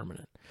fire is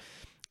permanent.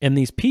 And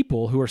these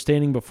people who are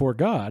standing before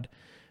God,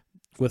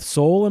 with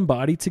soul and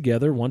body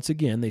together, once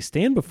again, they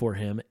stand before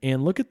him,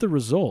 and look at the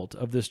result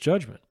of this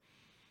judgment.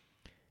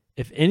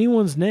 If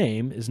anyone's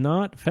name is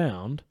not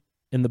found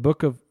in the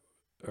book of,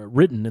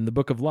 written in the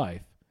book of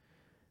life,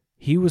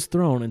 he was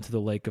thrown into the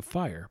lake of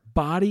fire,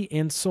 body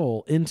and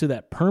soul, into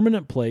that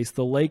permanent place,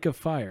 the lake of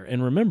fire.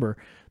 And remember,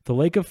 the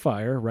lake of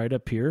fire, right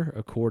up here,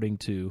 according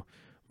to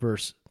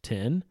verse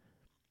 10,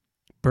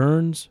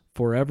 burns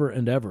forever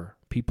and ever.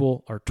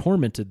 People are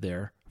tormented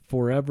there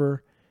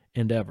forever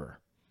and ever.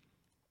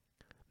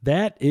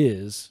 That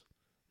is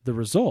the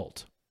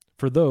result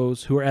for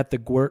those who are at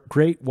the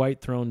Great White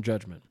Throne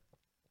Judgment.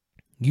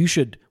 You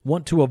should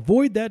want to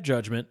avoid that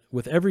judgment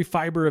with every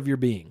fiber of your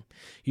being.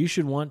 You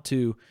should want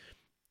to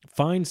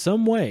find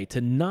some way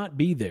to not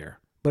be there,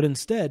 but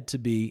instead to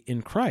be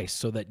in Christ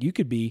so that you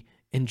could be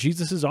in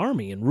Jesus'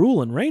 army and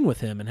rule and reign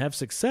with him and have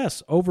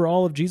success over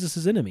all of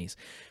Jesus' enemies.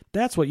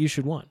 That's what you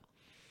should want.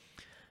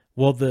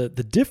 Well, the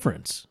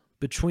difference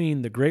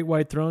between the great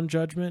white throne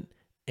judgment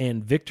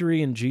and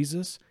victory in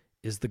Jesus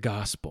is the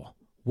gospel.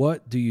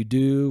 What do you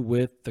do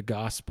with the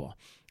gospel?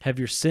 Have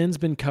your sins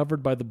been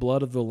covered by the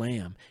blood of the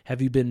Lamb?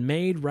 Have you been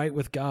made right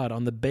with God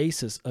on the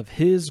basis of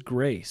his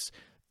grace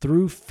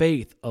through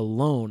faith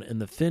alone in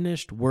the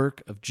finished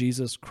work of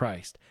Jesus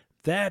Christ?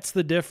 That's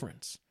the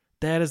difference.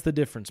 That is the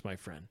difference, my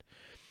friend.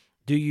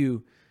 Do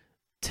you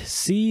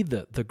see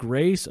the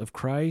grace of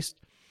Christ,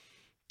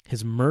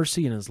 his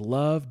mercy and his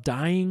love,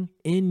 dying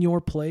in your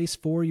place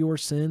for your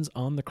sins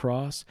on the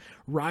cross,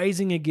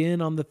 rising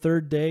again on the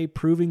third day,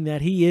 proving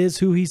that he is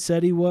who he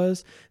said he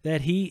was,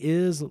 that he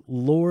is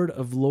Lord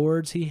of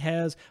Lords, he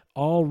has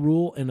all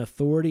rule and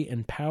authority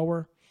and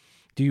power?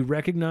 Do you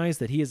recognize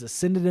that he has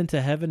ascended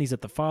into heaven, he's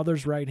at the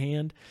Father's right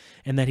hand,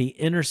 and that he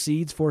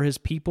intercedes for his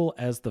people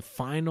as the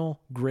final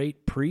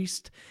great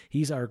priest?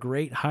 He's our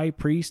great high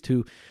priest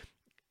who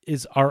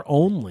is our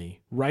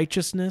only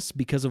righteousness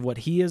because of what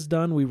he has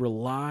done. We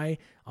rely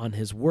on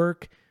his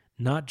work,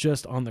 not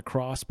just on the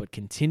cross, but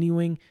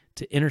continuing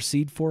to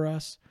intercede for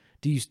us.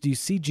 Do you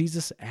see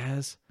Jesus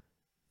as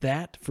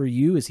that for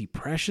you? Is he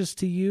precious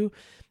to you?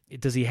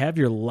 Does he have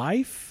your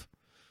life?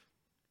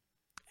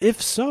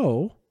 If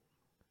so,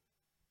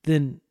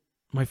 then,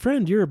 my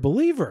friend, you're a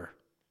believer.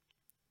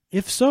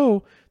 If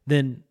so,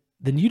 then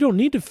you don't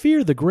need to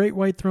fear the great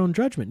white throne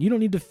judgment. You don't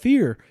need to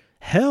fear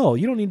hell.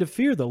 You don't need to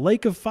fear the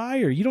lake of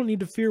fire. You don't need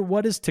to fear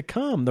what is to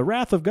come, the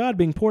wrath of God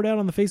being poured out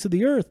on the face of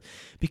the earth,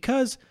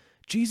 because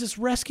Jesus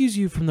rescues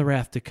you from the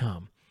wrath to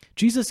come.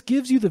 Jesus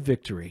gives you the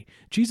victory.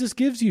 Jesus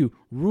gives you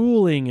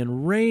ruling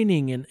and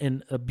reigning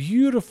and a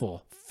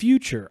beautiful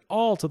future,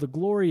 all to the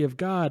glory of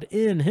God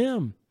in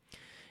him.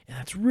 And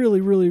that's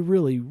really, really,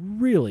 really,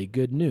 really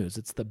good news.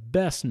 It's the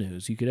best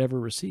news you could ever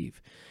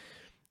receive,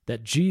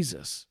 that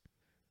Jesus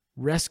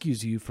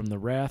rescues you from the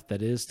wrath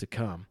that is to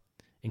come,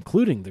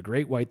 including the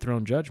great white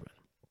throne judgment.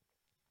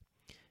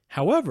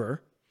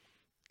 However,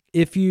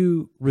 if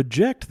you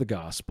reject the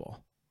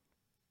gospel,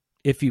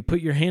 if you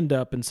put your hand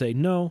up and say,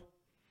 no,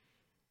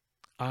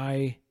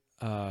 I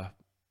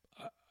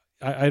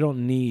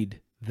don't need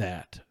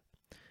that.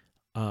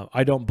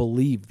 I don't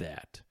believe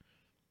that.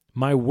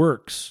 My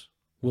works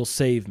will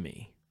save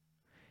me.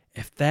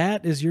 If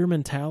that is your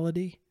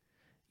mentality,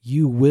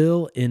 you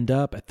will end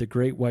up at the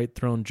great white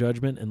throne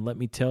judgment, and let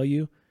me tell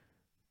you,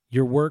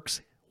 your works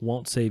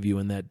won't save you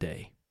in that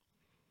day.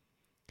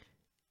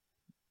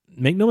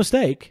 Make no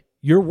mistake,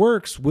 your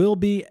works will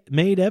be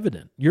made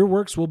evident. Your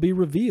works will be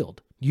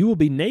revealed. You will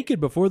be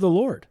naked before the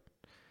Lord.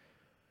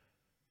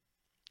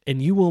 And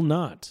you will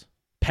not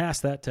pass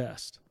that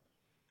test.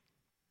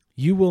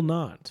 You will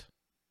not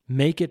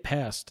make it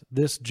past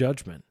this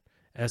judgment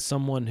as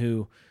someone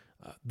who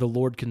the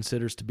Lord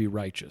considers to be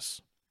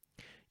righteous.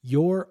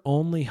 Your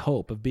only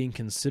hope of being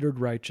considered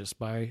righteous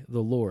by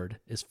the Lord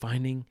is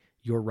finding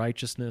your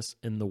righteousness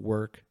in the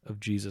work of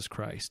Jesus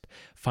Christ,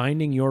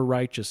 finding your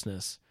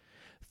righteousness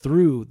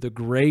through the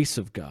grace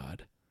of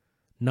God,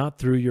 not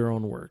through your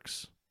own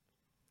works.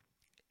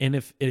 And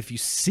if you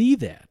see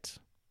that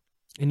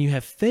and you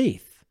have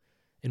faith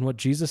in what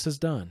Jesus has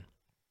done,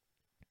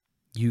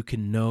 you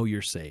can know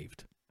you're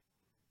saved.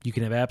 You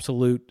can have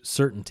absolute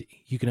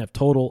certainty. You can have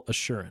total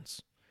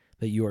assurance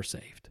that you are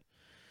saved.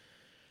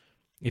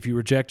 If you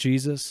reject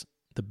Jesus,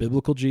 the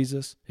biblical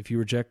Jesus, if you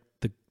reject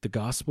the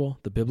gospel,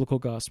 the biblical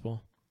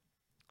gospel,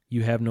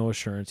 you have no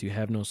assurance, you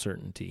have no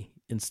certainty.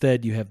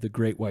 Instead, you have the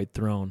great white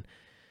throne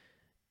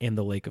and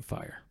the lake of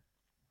fire.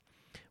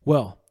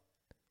 Well,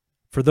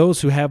 for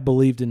those who have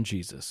believed in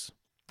Jesus,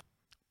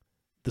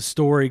 the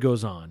story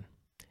goes on.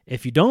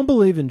 If you don't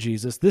believe in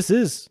Jesus, this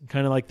is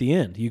kind of like the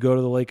end. You go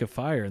to the lake of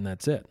fire and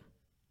that's it.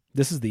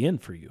 This is the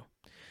end for you.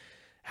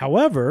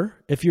 However,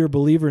 if you're a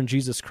believer in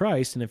Jesus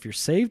Christ and if you're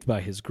saved by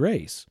his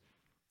grace,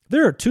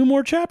 there are 2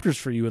 more chapters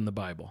for you in the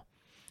Bible.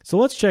 So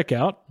let's check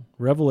out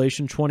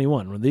Revelation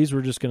 21. These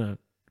we're just going to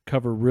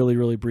cover really,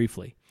 really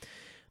briefly.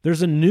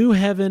 There's a new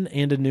heaven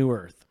and a new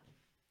earth.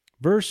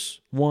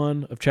 Verse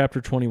 1 of chapter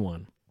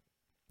 21.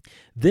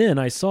 Then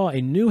I saw a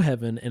new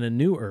heaven and a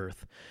new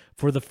earth,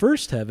 for the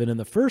first heaven and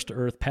the first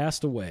earth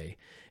passed away,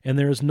 and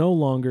there is no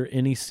longer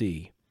any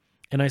sea.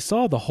 And I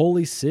saw the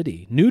holy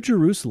city, New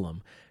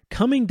Jerusalem,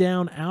 coming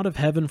down out of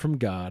heaven from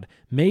God,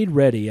 made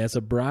ready as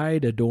a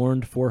bride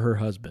adorned for her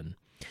husband.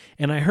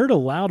 And I heard a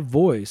loud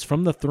voice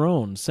from the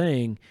throne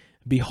saying,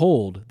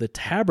 Behold, the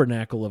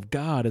tabernacle of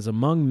God is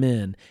among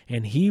men,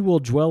 and he will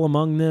dwell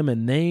among them,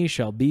 and they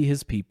shall be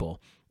his people.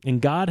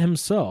 And God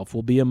himself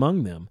will be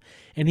among them,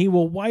 and he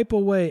will wipe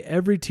away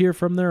every tear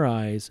from their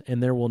eyes,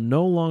 and there will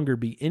no longer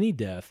be any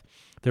death.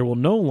 There will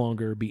no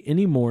longer be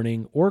any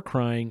mourning or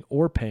crying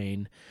or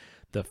pain.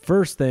 The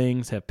first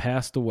things have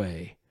passed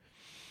away.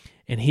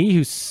 And he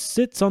who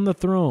sits on the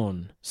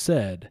throne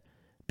said,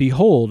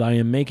 Behold, I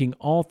am making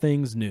all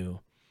things new.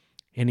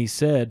 And he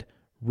said,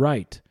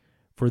 Write,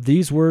 for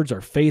these words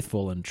are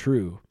faithful and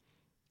true.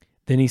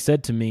 Then he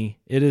said to me,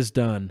 It is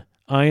done.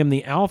 I am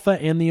the Alpha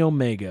and the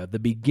Omega, the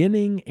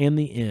beginning and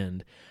the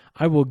end.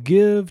 I will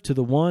give to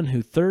the one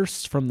who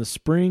thirsts from the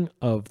spring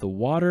of the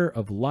water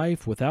of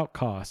life without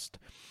cost.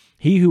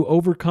 He who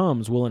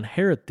overcomes will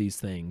inherit these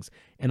things,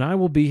 and I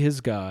will be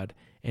his God,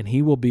 and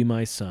he will be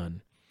my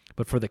son.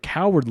 But for the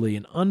cowardly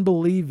and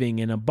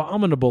unbelieving and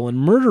abominable and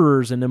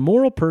murderers and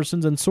immoral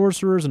persons and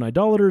sorcerers and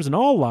idolaters and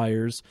all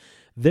liars,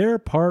 their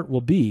part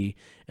will be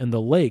in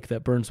the lake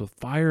that burns with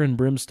fire and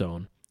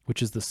brimstone,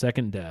 which is the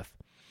second death.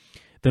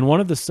 Then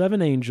one of the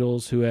 7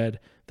 angels who had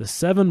the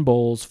 7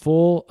 bowls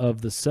full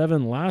of the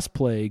 7 last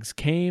plagues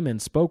came and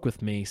spoke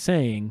with me,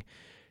 saying,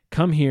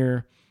 Come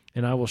here,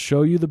 and I will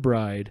show you the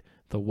bride,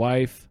 the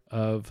wife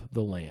of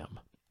the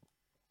Lamb.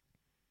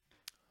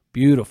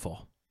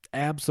 Beautiful.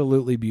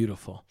 Absolutely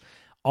beautiful.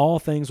 All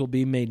things will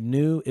be made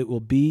new. It will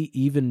be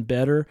even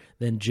better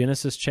than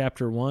Genesis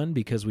chapter 1,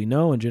 because we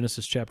know in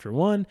Genesis chapter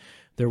 1,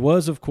 there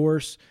was, of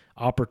course,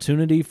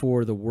 opportunity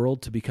for the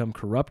world to become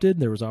corrupted.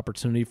 There was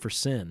opportunity for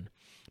sin.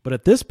 But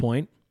at this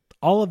point,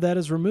 all of that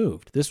is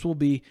removed. This will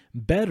be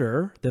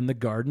better than the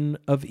Garden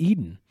of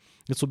Eden.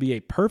 This will be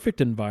a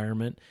perfect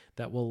environment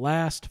that will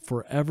last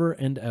forever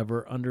and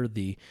ever under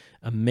the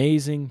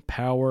amazing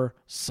power,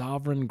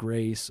 sovereign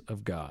grace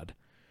of God.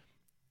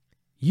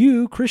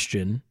 You,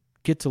 Christian,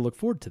 get to look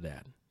forward to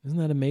that. Isn't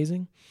that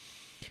amazing?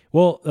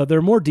 Well, there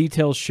are more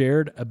details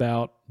shared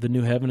about the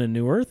new heaven and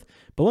new earth,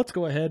 but let's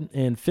go ahead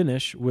and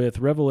finish with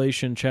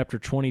Revelation chapter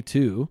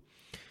 22,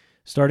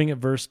 starting at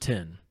verse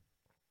 10.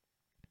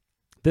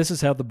 This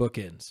is how the book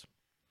ends.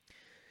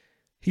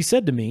 He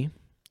said to me,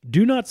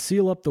 Do not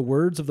seal up the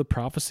words of the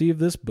prophecy of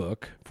this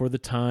book, for the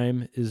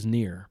time is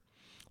near.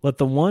 Let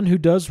the one who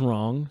does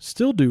wrong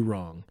still do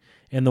wrong,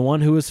 and the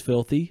one who is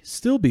filthy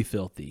still be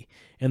filthy,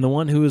 and the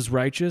one who is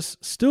righteous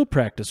still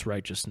practice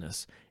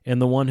righteousness,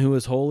 and the one who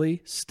is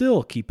holy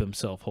still keep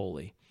himself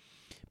holy.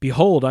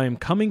 Behold, I am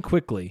coming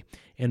quickly,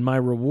 and my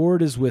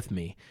reward is with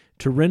me,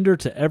 to render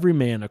to every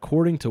man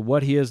according to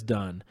what he has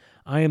done.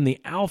 I am the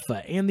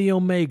Alpha and the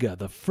Omega,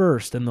 the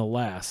first and the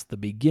last, the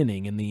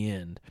beginning and the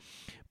end.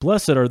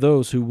 Blessed are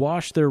those who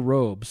wash their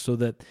robes, so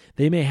that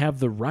they may have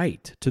the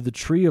right to the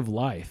tree of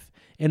life,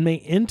 and may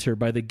enter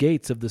by the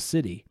gates of the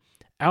city.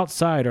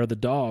 Outside are the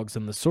dogs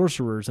and the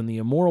sorcerers and the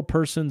immoral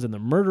persons and the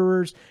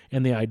murderers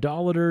and the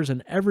idolaters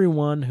and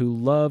everyone who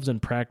loves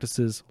and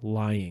practices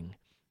lying.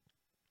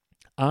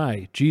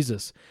 I,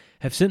 Jesus,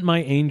 have sent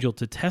my angel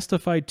to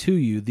testify to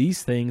you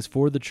these things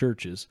for the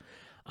churches.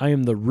 I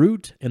am the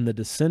root and the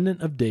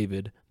descendant of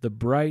David, the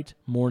bright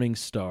morning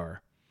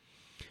star.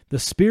 The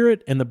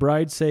Spirit and the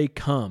bride say,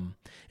 Come.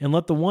 And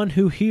let the one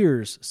who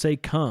hears say,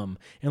 Come.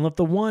 And let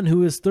the one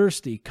who is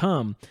thirsty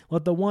come.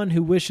 Let the one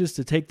who wishes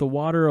to take the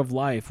water of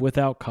life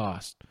without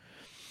cost.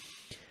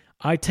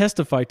 I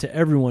testify to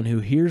everyone who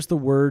hears the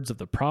words of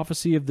the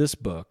prophecy of this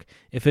book.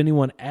 If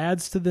anyone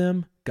adds to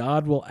them,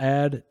 God will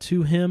add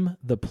to him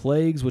the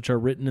plagues which are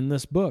written in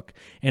this book.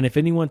 And if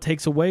anyone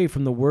takes away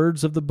from the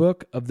words of the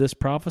book of this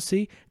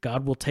prophecy,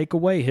 God will take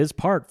away his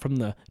part from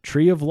the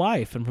tree of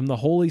life and from the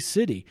holy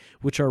city,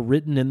 which are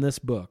written in this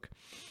book.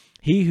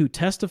 He who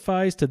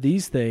testifies to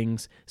these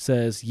things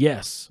says,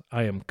 Yes,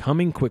 I am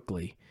coming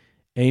quickly.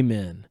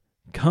 Amen.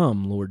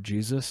 Come, Lord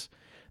Jesus.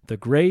 The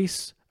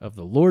grace of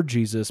the Lord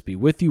Jesus be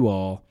with you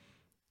all.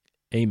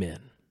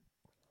 Amen.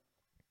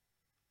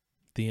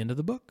 The end of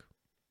the book.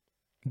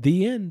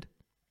 The end.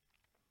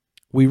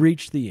 We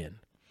reached the end.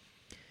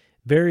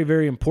 Very,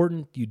 very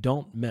important. You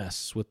don't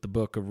mess with the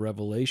book of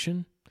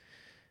Revelation.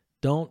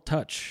 Don't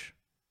touch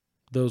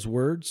those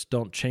words.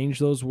 Don't change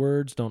those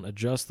words. Don't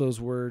adjust those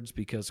words,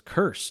 because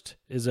cursed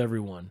is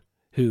everyone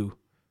who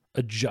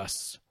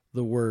adjusts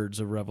the words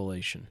of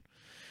Revelation.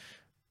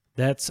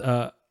 That's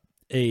a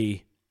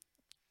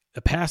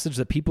passage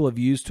that people have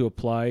used to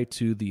apply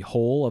to the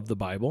whole of the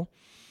Bible.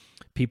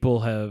 People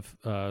have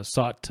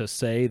sought to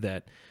say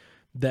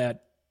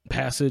that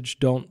passage,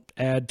 don't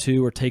add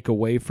to or take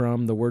away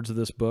from the words of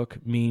this book,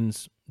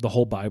 means the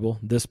whole Bible.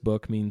 This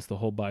book means the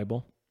whole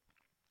Bible.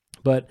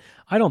 But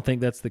I don't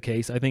think that's the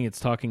case. I think it's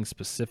talking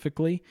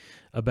specifically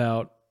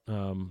about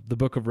the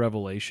book of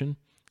Revelation.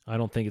 I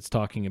don't think it's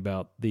talking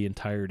about the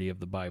entirety of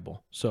the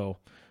Bible. So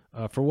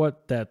for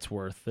what that's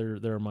worth,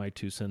 there are my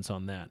 2 cents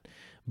on that.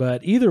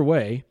 But either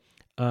way,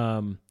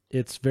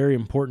 it's very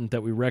important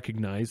that we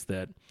recognize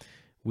that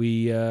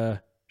we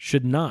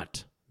should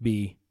not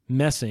be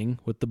messing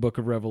with the book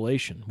of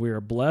Revelation. We are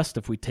blessed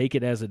if we take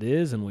it as it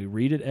is and we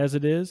read it as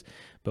it is,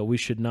 but we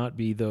should not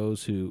be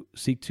those who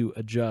seek to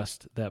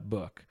adjust that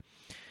book.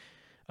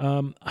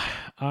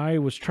 I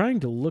was trying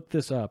to look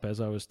this up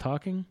as I was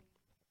talking,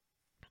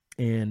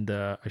 and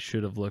I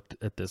should have looked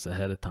at this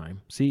ahead of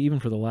time. See, even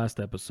for the last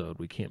episode,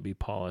 we can't be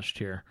polished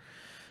here.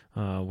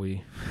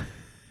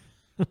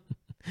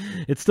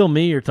 It's still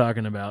me you're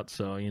talking about,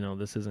 so,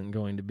 this isn't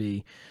going to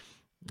be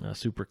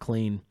super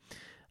clean.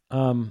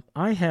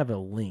 I have a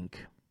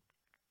link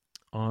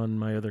on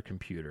my other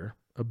computer,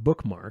 a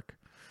bookmark,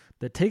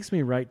 that takes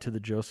me right to the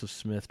Joseph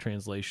Smith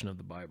translation of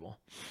the Bible.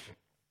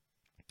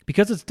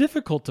 because it's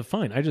difficult to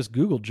find. I just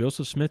Googled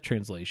Joseph Smith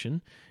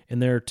translation,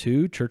 and there are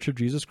two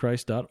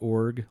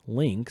churchofjesuschrist.org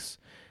links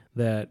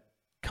that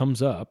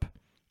comes up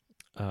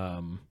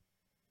on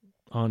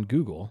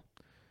Google,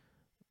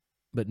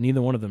 but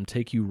neither one of them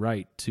take you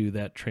right to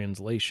that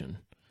translation,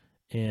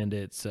 and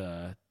it's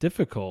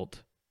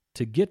difficult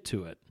to get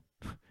to it.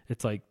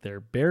 It's like they're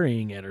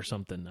burying it or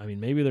something. I mean,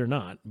 maybe they're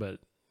not, but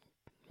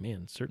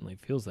man, it certainly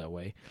feels that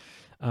way.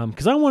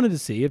 Because I wanted to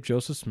see if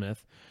Joseph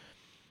Smith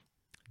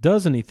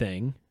does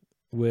anything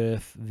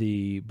with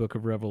the book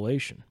of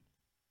Revelation.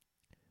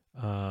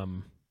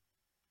 My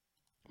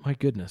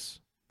goodness,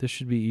 this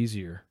should be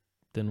easier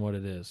than what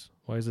it is.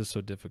 Why is this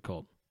so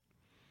difficult?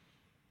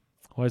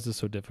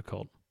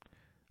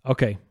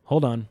 Okay,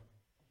 hold on.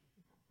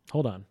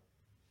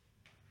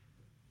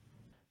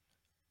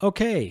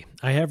 Okay,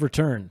 I have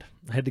returned.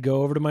 I had to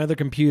go over to my other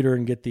computer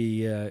and get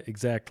the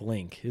exact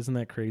link. Isn't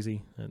that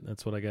crazy?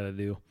 That's what I got to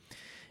do.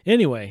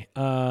 Anyway,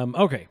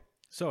 okay.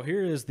 So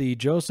here is the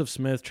Joseph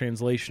Smith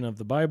translation of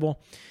the Bible.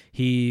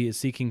 He is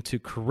seeking to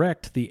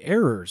correct the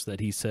errors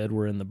that he said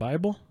were in the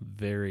Bible.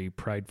 Very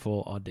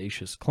prideful,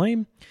 audacious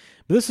claim.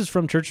 But this is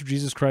from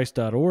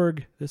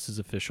churchofjesuschrist.org. This is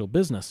official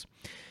business.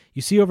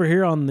 You see over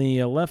here on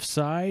the left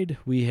side,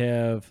 we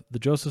have the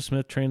Joseph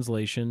Smith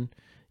translation.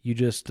 You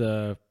just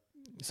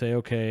say,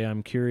 okay,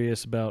 I'm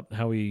curious about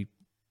how he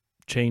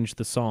changed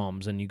the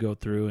Psalms, and you go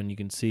through and you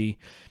can see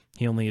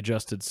he only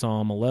adjusted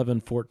Psalm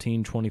 11,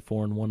 14,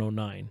 24, and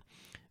 109.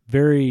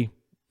 Very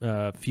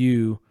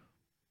few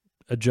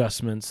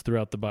adjustments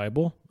throughout the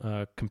Bible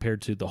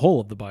compared to the whole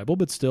of the Bible,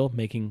 but still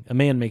making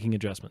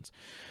adjustments.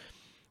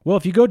 Well,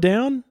 if you go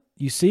down,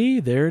 you see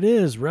there it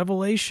is,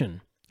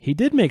 Revelation. He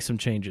did make some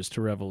changes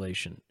to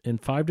Revelation in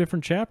 5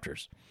 different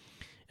chapters.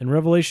 In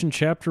Revelation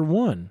chapter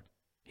 1,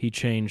 he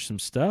changed some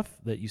stuff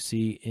that you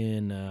see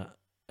in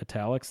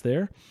italics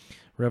there.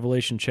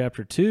 Revelation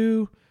chapter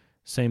 2,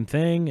 same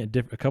thing,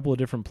 a couple of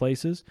different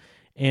places.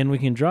 And we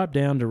can drop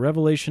down to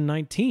Revelation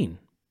 19,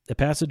 the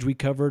passage we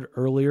covered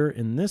earlier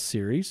in this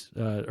series,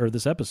 or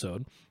this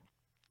episode.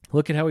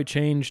 Look at how he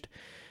changed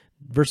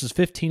verses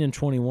 15 and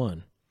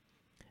 21.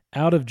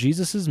 Out of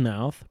Jesus'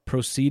 mouth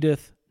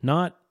proceedeth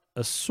not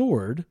a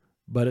sword,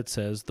 but it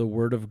says the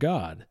word of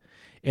God.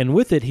 And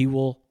with it he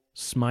will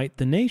smite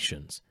the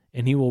nations,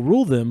 and he will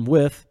rule them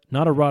with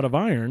not a rod of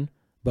iron,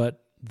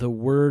 but the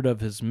word of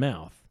his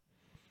mouth.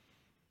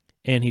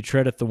 And he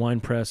treadeth the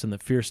winepress in the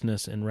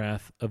fierceness and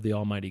wrath of the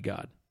Almighty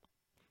God.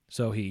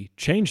 So he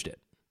changed it.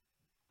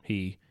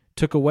 He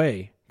took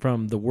away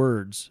from the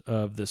words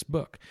of this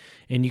book.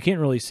 And you can't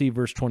really see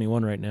verse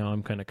 21 right now.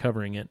 I'm kind of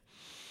covering it.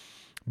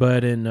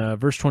 But in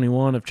verse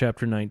 21 of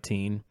chapter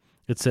 19,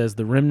 it says,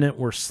 the remnant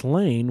were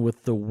slain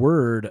with the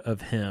word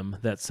of him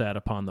that sat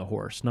upon the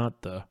horse,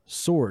 not the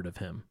sword of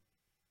him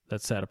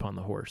that sat upon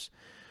the horse,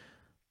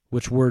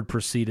 which word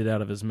proceeded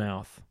out of his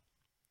mouth,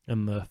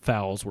 and the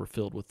fowls were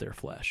filled with their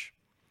flesh.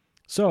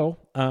 So,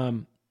 why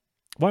am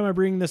I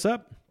bringing this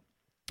up?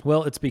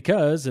 Well, it's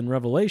because in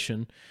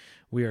Revelation,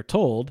 we are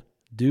told,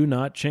 do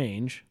not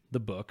change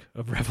the book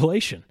of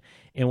Revelation.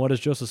 And what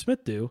does Joseph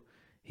Smith do?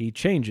 He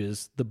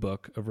changes the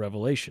book of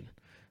Revelation.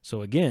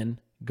 So again,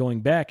 going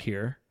back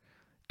here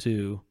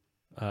to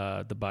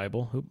the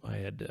Bible. I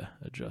had to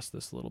adjust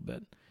this a little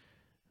bit.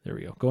 There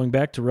we go. Going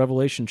back to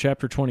Revelation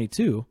chapter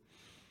 22,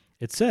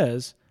 it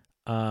says,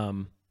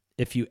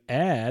 if you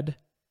add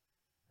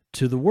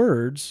to the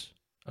words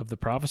of the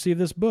prophecy of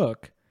this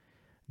book,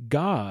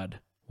 God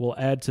will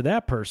add to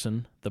that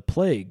person the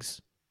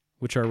plagues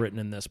which are written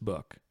in this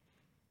book.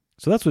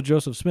 So that's what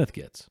Joseph Smith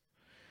gets.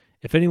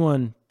 If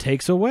anyone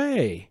takes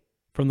away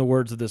from the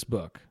words of this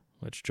book,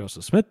 which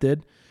Joseph Smith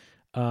did,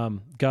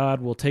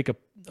 God will take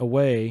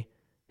away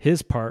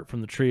his part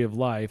from the tree of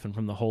life and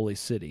from the holy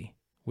city,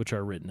 which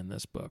are written in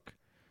this book.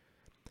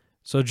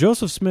 So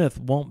Joseph Smith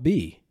won't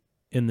be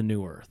in the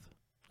new earth,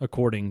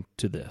 according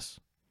to this.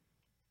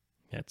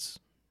 That's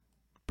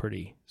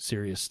pretty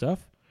serious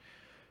stuff.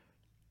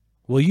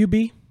 Will you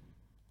be?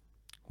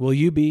 Will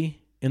you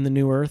be in the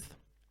new earth,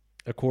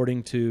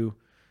 according to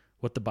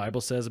what the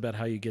Bible says about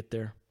how you get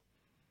there?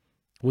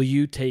 Will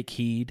you take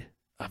heed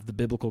of the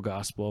biblical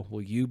gospel?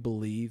 Will you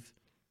believe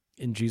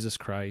in Jesus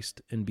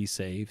Christ and be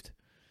saved?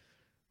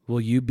 Will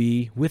you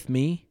be with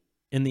me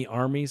in the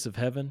armies of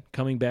heaven,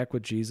 coming back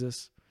with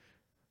Jesus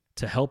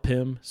to help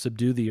him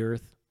subdue the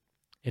earth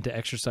and to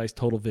exercise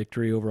total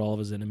victory over all of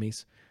his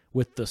enemies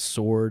with the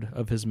sword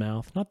of his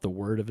mouth? Not the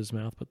word of his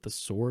mouth, but the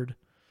sword.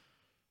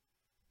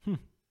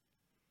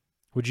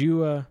 Would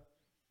you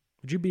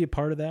be a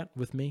part of that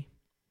with me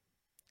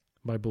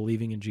by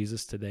believing in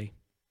Jesus today?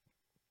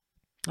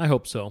 I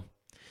hope so.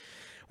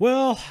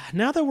 Well,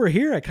 now that we're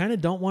here, I kind of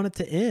don't want it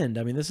to end.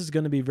 I mean, this is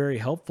going to be very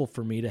helpful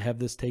for me to have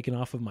this taken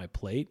off of my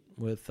plate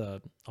with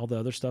all the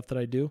other stuff that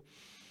I do.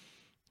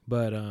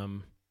 But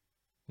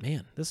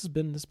man, this has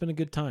been a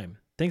good time.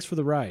 Thanks for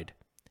the ride,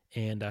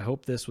 and I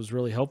hope this was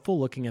really helpful.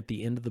 Looking at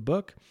the end of the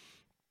book,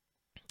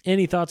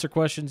 any thoughts or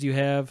questions you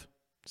have,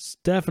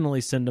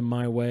 definitely send them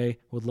my way.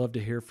 Would love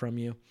to hear from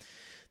you.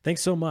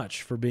 Thanks so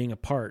much for being a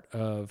part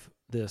of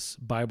this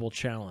Bible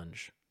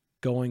challenge.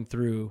 going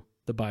through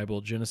the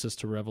Bible, Genesis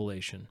to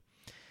Revelation.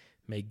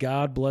 May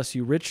God bless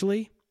you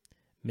richly.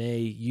 May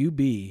you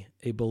be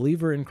a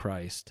believer in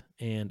Christ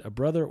and a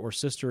brother or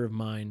sister of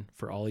mine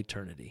for all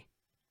eternity.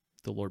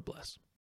 The Lord bless.